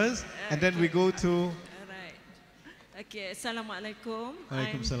Putri first, and then we go to... Right. Okay, Assalamualaikum.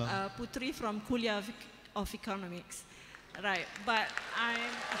 Waalaikumsalam. I'm Putri from Kulia, of Economics. Right, but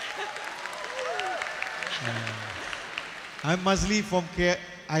I'm Maszlee from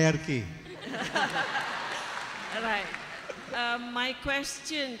IRK. Right. My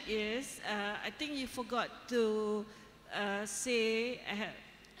question is, I think you forgot to say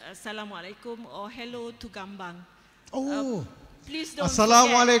Assalamualaikum or hello to Gambang. Oh, please don't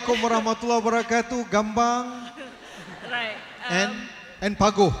Assalamualaikum warahmatullahi wabarakatuh, Gambang. Right. And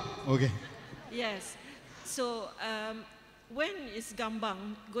Pago. Okay. Yes. So, when is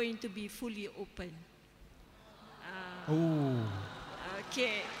Gambang going to be fully open?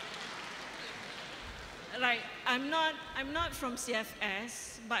 Okay. Right. I'm not from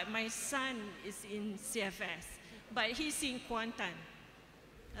CFS, but my son is in CFS, but he's in Kuantan.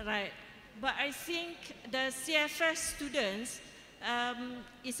 Right. But I think the CFS students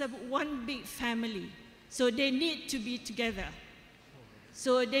is one big family, so they need to be together.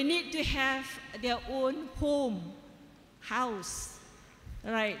 So they need to have their own house.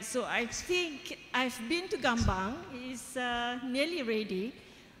 Right, so I think I've been to Gambang, it's nearly ready,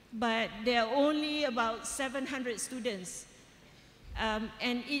 but there are only about 700 students.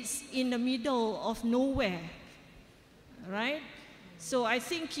 And it's in the middle of nowhere, right? So I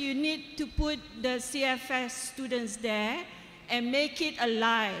think you need to put the CFS students there and make it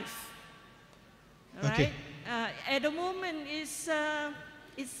alive, right? Okay. At the moment, it's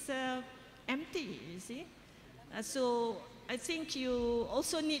empty, you see? So I think you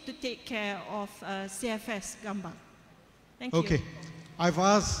also need to take care of CFS Gambang. Thank you. Okay. I've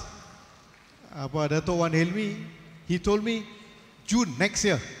asked about Dato' Wan Helmi. He told me June next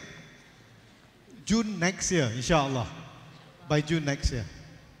year. June next year, inshallah. By June next year.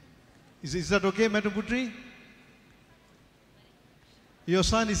 Is that okay, Madam Putri? Your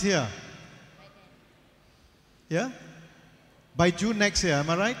son is here. Yeah? By June next year, am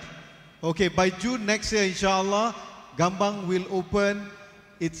I right? Okay, by June next year, inshallah, Gambang will open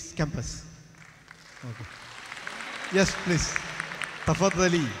its campus. Okay. Yes, please.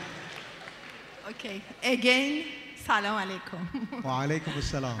 Tafadhali. Okay, again, salam alaikum. Wa alaikum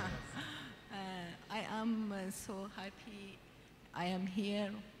assalam. I am so happy I am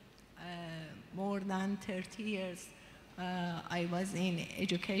here. More than 30 years, I was in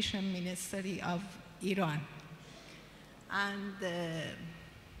Education Ministry of Iran. And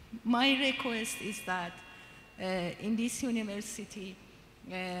my request is that in this university,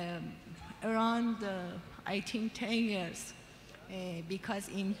 around, I think, 10 years, because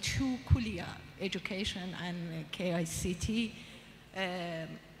in two Kulia, education and KICT,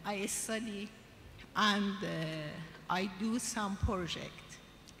 I study and I do some project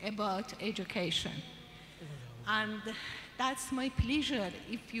about education. And that's my pleasure.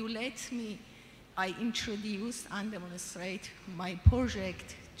 If you let me, I introduce and demonstrate my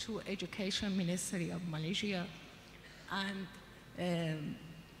project to Education Ministry of Malaysia. And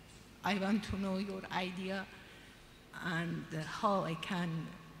I want to know your idea and how I can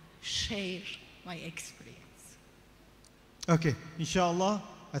share my experience. Okay, inshallah,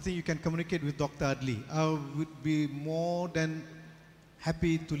 I think you can communicate with Dr. Adli. I would be more than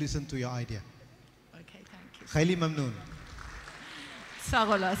happy to listen to your idea. Okay, thank you. Khayli Mamnoon. Wa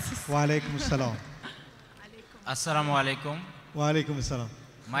alaikum assalam. Assalamu alaikum. Wa alaikum assalam.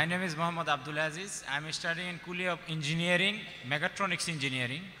 My name is Muhammad Abdulaziz. I'm studying in Kulia of Engineering, Mechatronics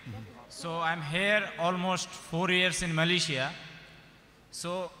Engineering. So I'm here almost 4 years in Malaysia.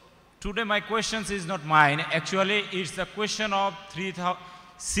 So today my questions is not mine. Actually, it's the question of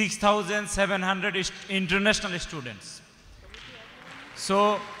 6,700 international students.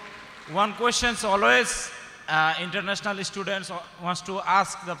 So one question always international students wants to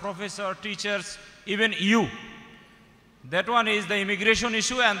ask the professor, teachers, even you. That one is the immigration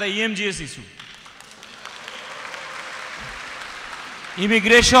issue and the EMGS issue.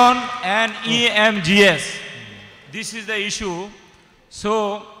 Immigration and EMGS. This is the issue.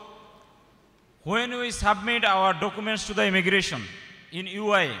 So when we submit our documents to the immigration in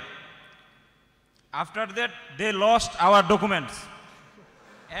UI, after that they lost our documents.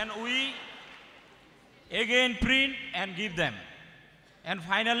 And we again print and give them. And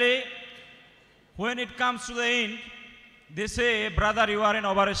finally, when it comes to the end, they say, brother, you are in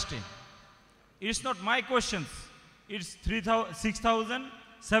overstay. It's not my questions. It's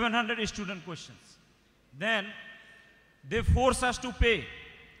 6,700 student questions. Then they force us to pay.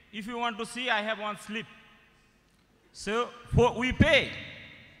 If you want to see, I have one slip. So we pay.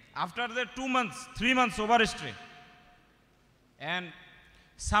 After the 2 months, 3 months overstay. And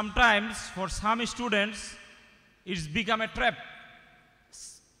sometimes for some students, it's become a trap.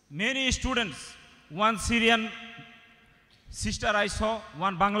 Many students, one Syrian sister I saw,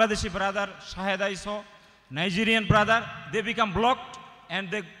 one Bangladeshi brother, Shahid I saw, Nigerian brother, they become blocked and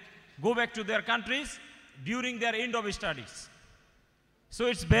they go back to their countries during their end of studies. So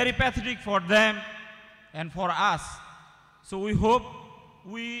it's very pathetic for them and for us. So we hope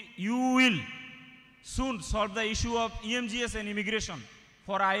you will soon solve the issue of EMGS and immigration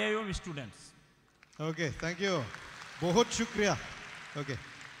for IIUM students. Okay, thank you. Bahut shukriya. Okay.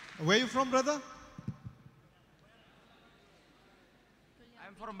 Where are you from, brother?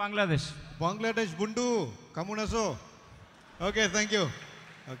 I'm from Bangladesh. Bangladesh, Bundu. Kamu naso? Okay, thank you.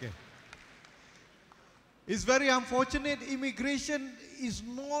 Okay. It's very unfortunate immigration is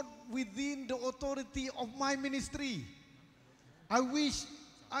not within the authority of my ministry. I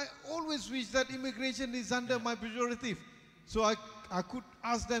always wish that immigration is under my prerogative, so I could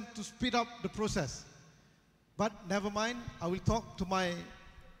ask them to speed up the process. But never mind, I will talk to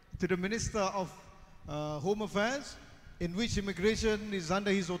the Minister of Home Affairs, in which immigration is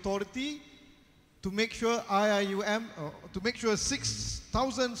under his authority, to make sure IIUM, to make sure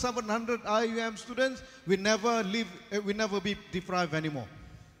 6,700 IIUM students will never be deprived anymore.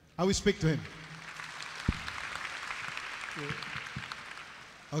 I will speak to him.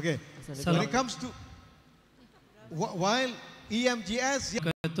 Okay. When it comes to while EMGS,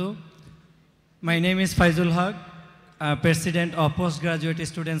 my name is Faizul Haq, President of Postgraduate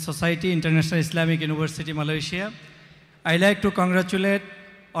Student Society, International Islamic University, Malaysia. I'd like to congratulate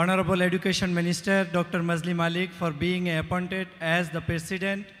Honorable Education Minister Dr Maszlee Malik for being appointed as the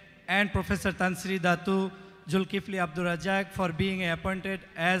President, and Professor Tan Sri Datu Zulkifli Abdul Razak for being appointed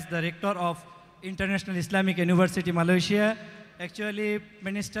as the Rector of International Islamic University, Malaysia. Actually,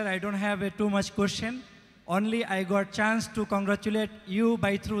 Minister, I don't have too much question. Only I got chance to congratulate you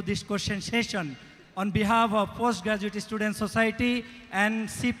through this question session on behalf of Postgraduate Student Society and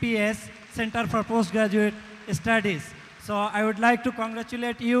CPS, Center for Postgraduate Studies. So I would like to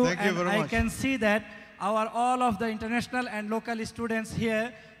congratulate you. Thank you very much. I can see that all of the international and local students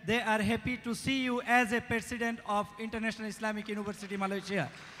here, they are happy to see you as a President of International Islamic University,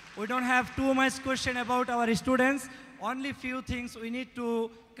 Malaysia. We don't have too much question about our students. Only few things we need to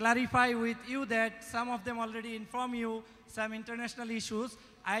clarify with you, that some of them already inform you some international issues.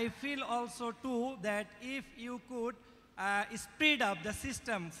 I feel also too that if you could speed up the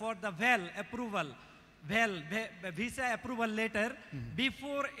system for the visa approval letter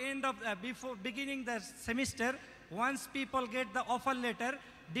before beginning the semester. Once people get the offer letter,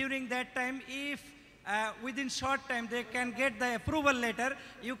 during that time, if within short time they can get the approval letter,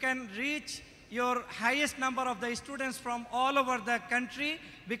 you can reach your highest number of the students from all over the country,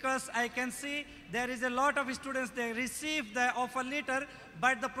 because I can see there is a lot of students, they receive the offer letter,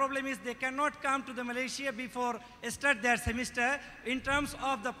 but the problem is they cannot come to the Malaysia before start their semester in terms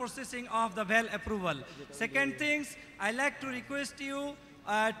of the processing of the well approval. Second things, I like to request you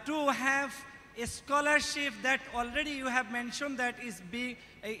to have a scholarship that already you have mentioned that is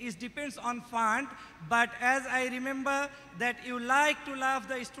depends on fund, but as I remember that you like to love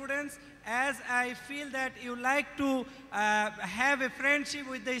the students, as I feel that you like to have a friendship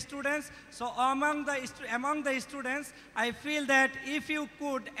with the students, so among the students, I feel that if you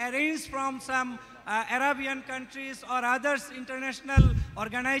could arrange from some Arabian countries or others international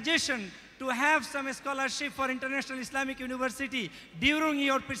organization to have some scholarship for International Islamic University during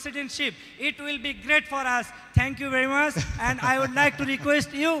your presidency, it will be great for us. Thank you very much. And I would like to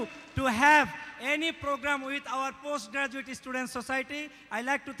request you to have any program with our Postgraduate Student Society. I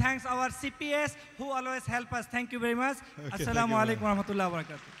like to thank our CPS who always help us. Thank you very much. Okay, Assalamu alaikum wa rahmatullahi wa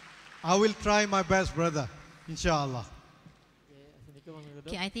barakatuh. I will try my best, brother. Inshallah.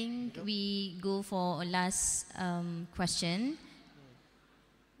 Okay, I think we go for a last question.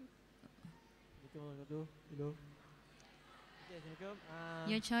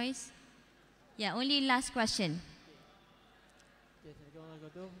 Your choice? Yeah, only last question.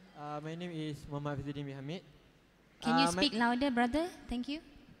 My name is Muhammad Fizuddin bin Hamid. Can you speak louder, brother? Thank you.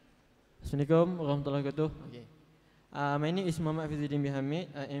 Assalamualaikum warahmatullahi wabarakatuh. Okay. My name is Muhammad Fizuddin bin Hamid.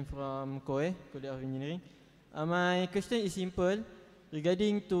 I am from College of Engineering. My question is simple.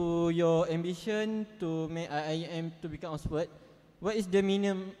 Regarding to your ambition to make IIUM to become Oxford, what is the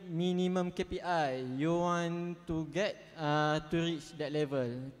minimum KPI you want to get to reach that level?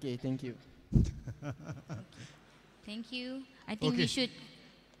 Okay, thank you. Thank you. I think we should.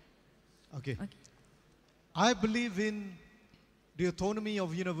 Okay. I believe in the autonomy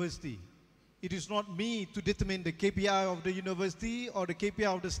of university. It is not me to determine the KPI of the university or the KPI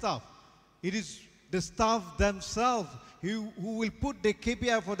of the staff. It is the staff themselves who will put the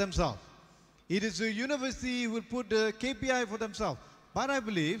KPI for themselves. It is the university who will put the KPI for themselves. But I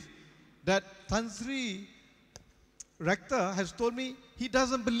believe that Tan Sri Rector has told me he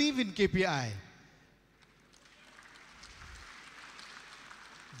doesn't believe in KPI.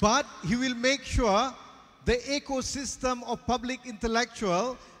 but he will make sure the ecosystem of public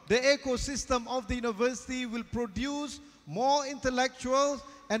intellectual, the ecosystem of the university will produce more intellectuals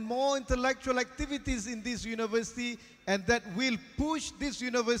and more intellectual activities in this university, and that will push this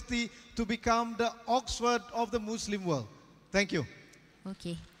university to become the Oxford of the Muslim world. Thank you.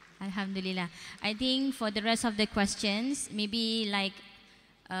 Okay, Alhamdulillah. I think for the rest of the questions, maybe like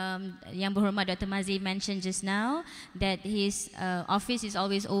Yang Berhormat Dr. Maszlee mentioned just now, that his office is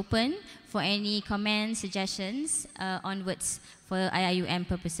always open for any comments, suggestions onwards for IIUM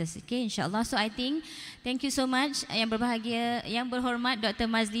purposes. Okay, insyaAllah. So I think, thank you so much Yang Berbahagia, Yang Berhormat Dr.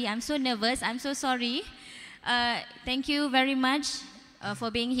 Maszlee. I'm so nervous, I'm so sorry. Thank you very much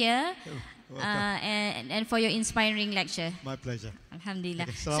for being here. And for your inspiring lecture. My pleasure. Alhamdulillah.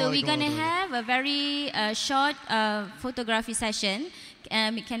 Okay, so we're going to have a very short photography session.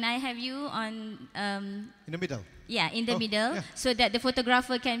 Can I have you on... in the middle? Yeah, in the middle, yeah. So that the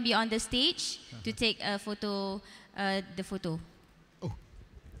photographer can be on the stage to take a photo, the photo.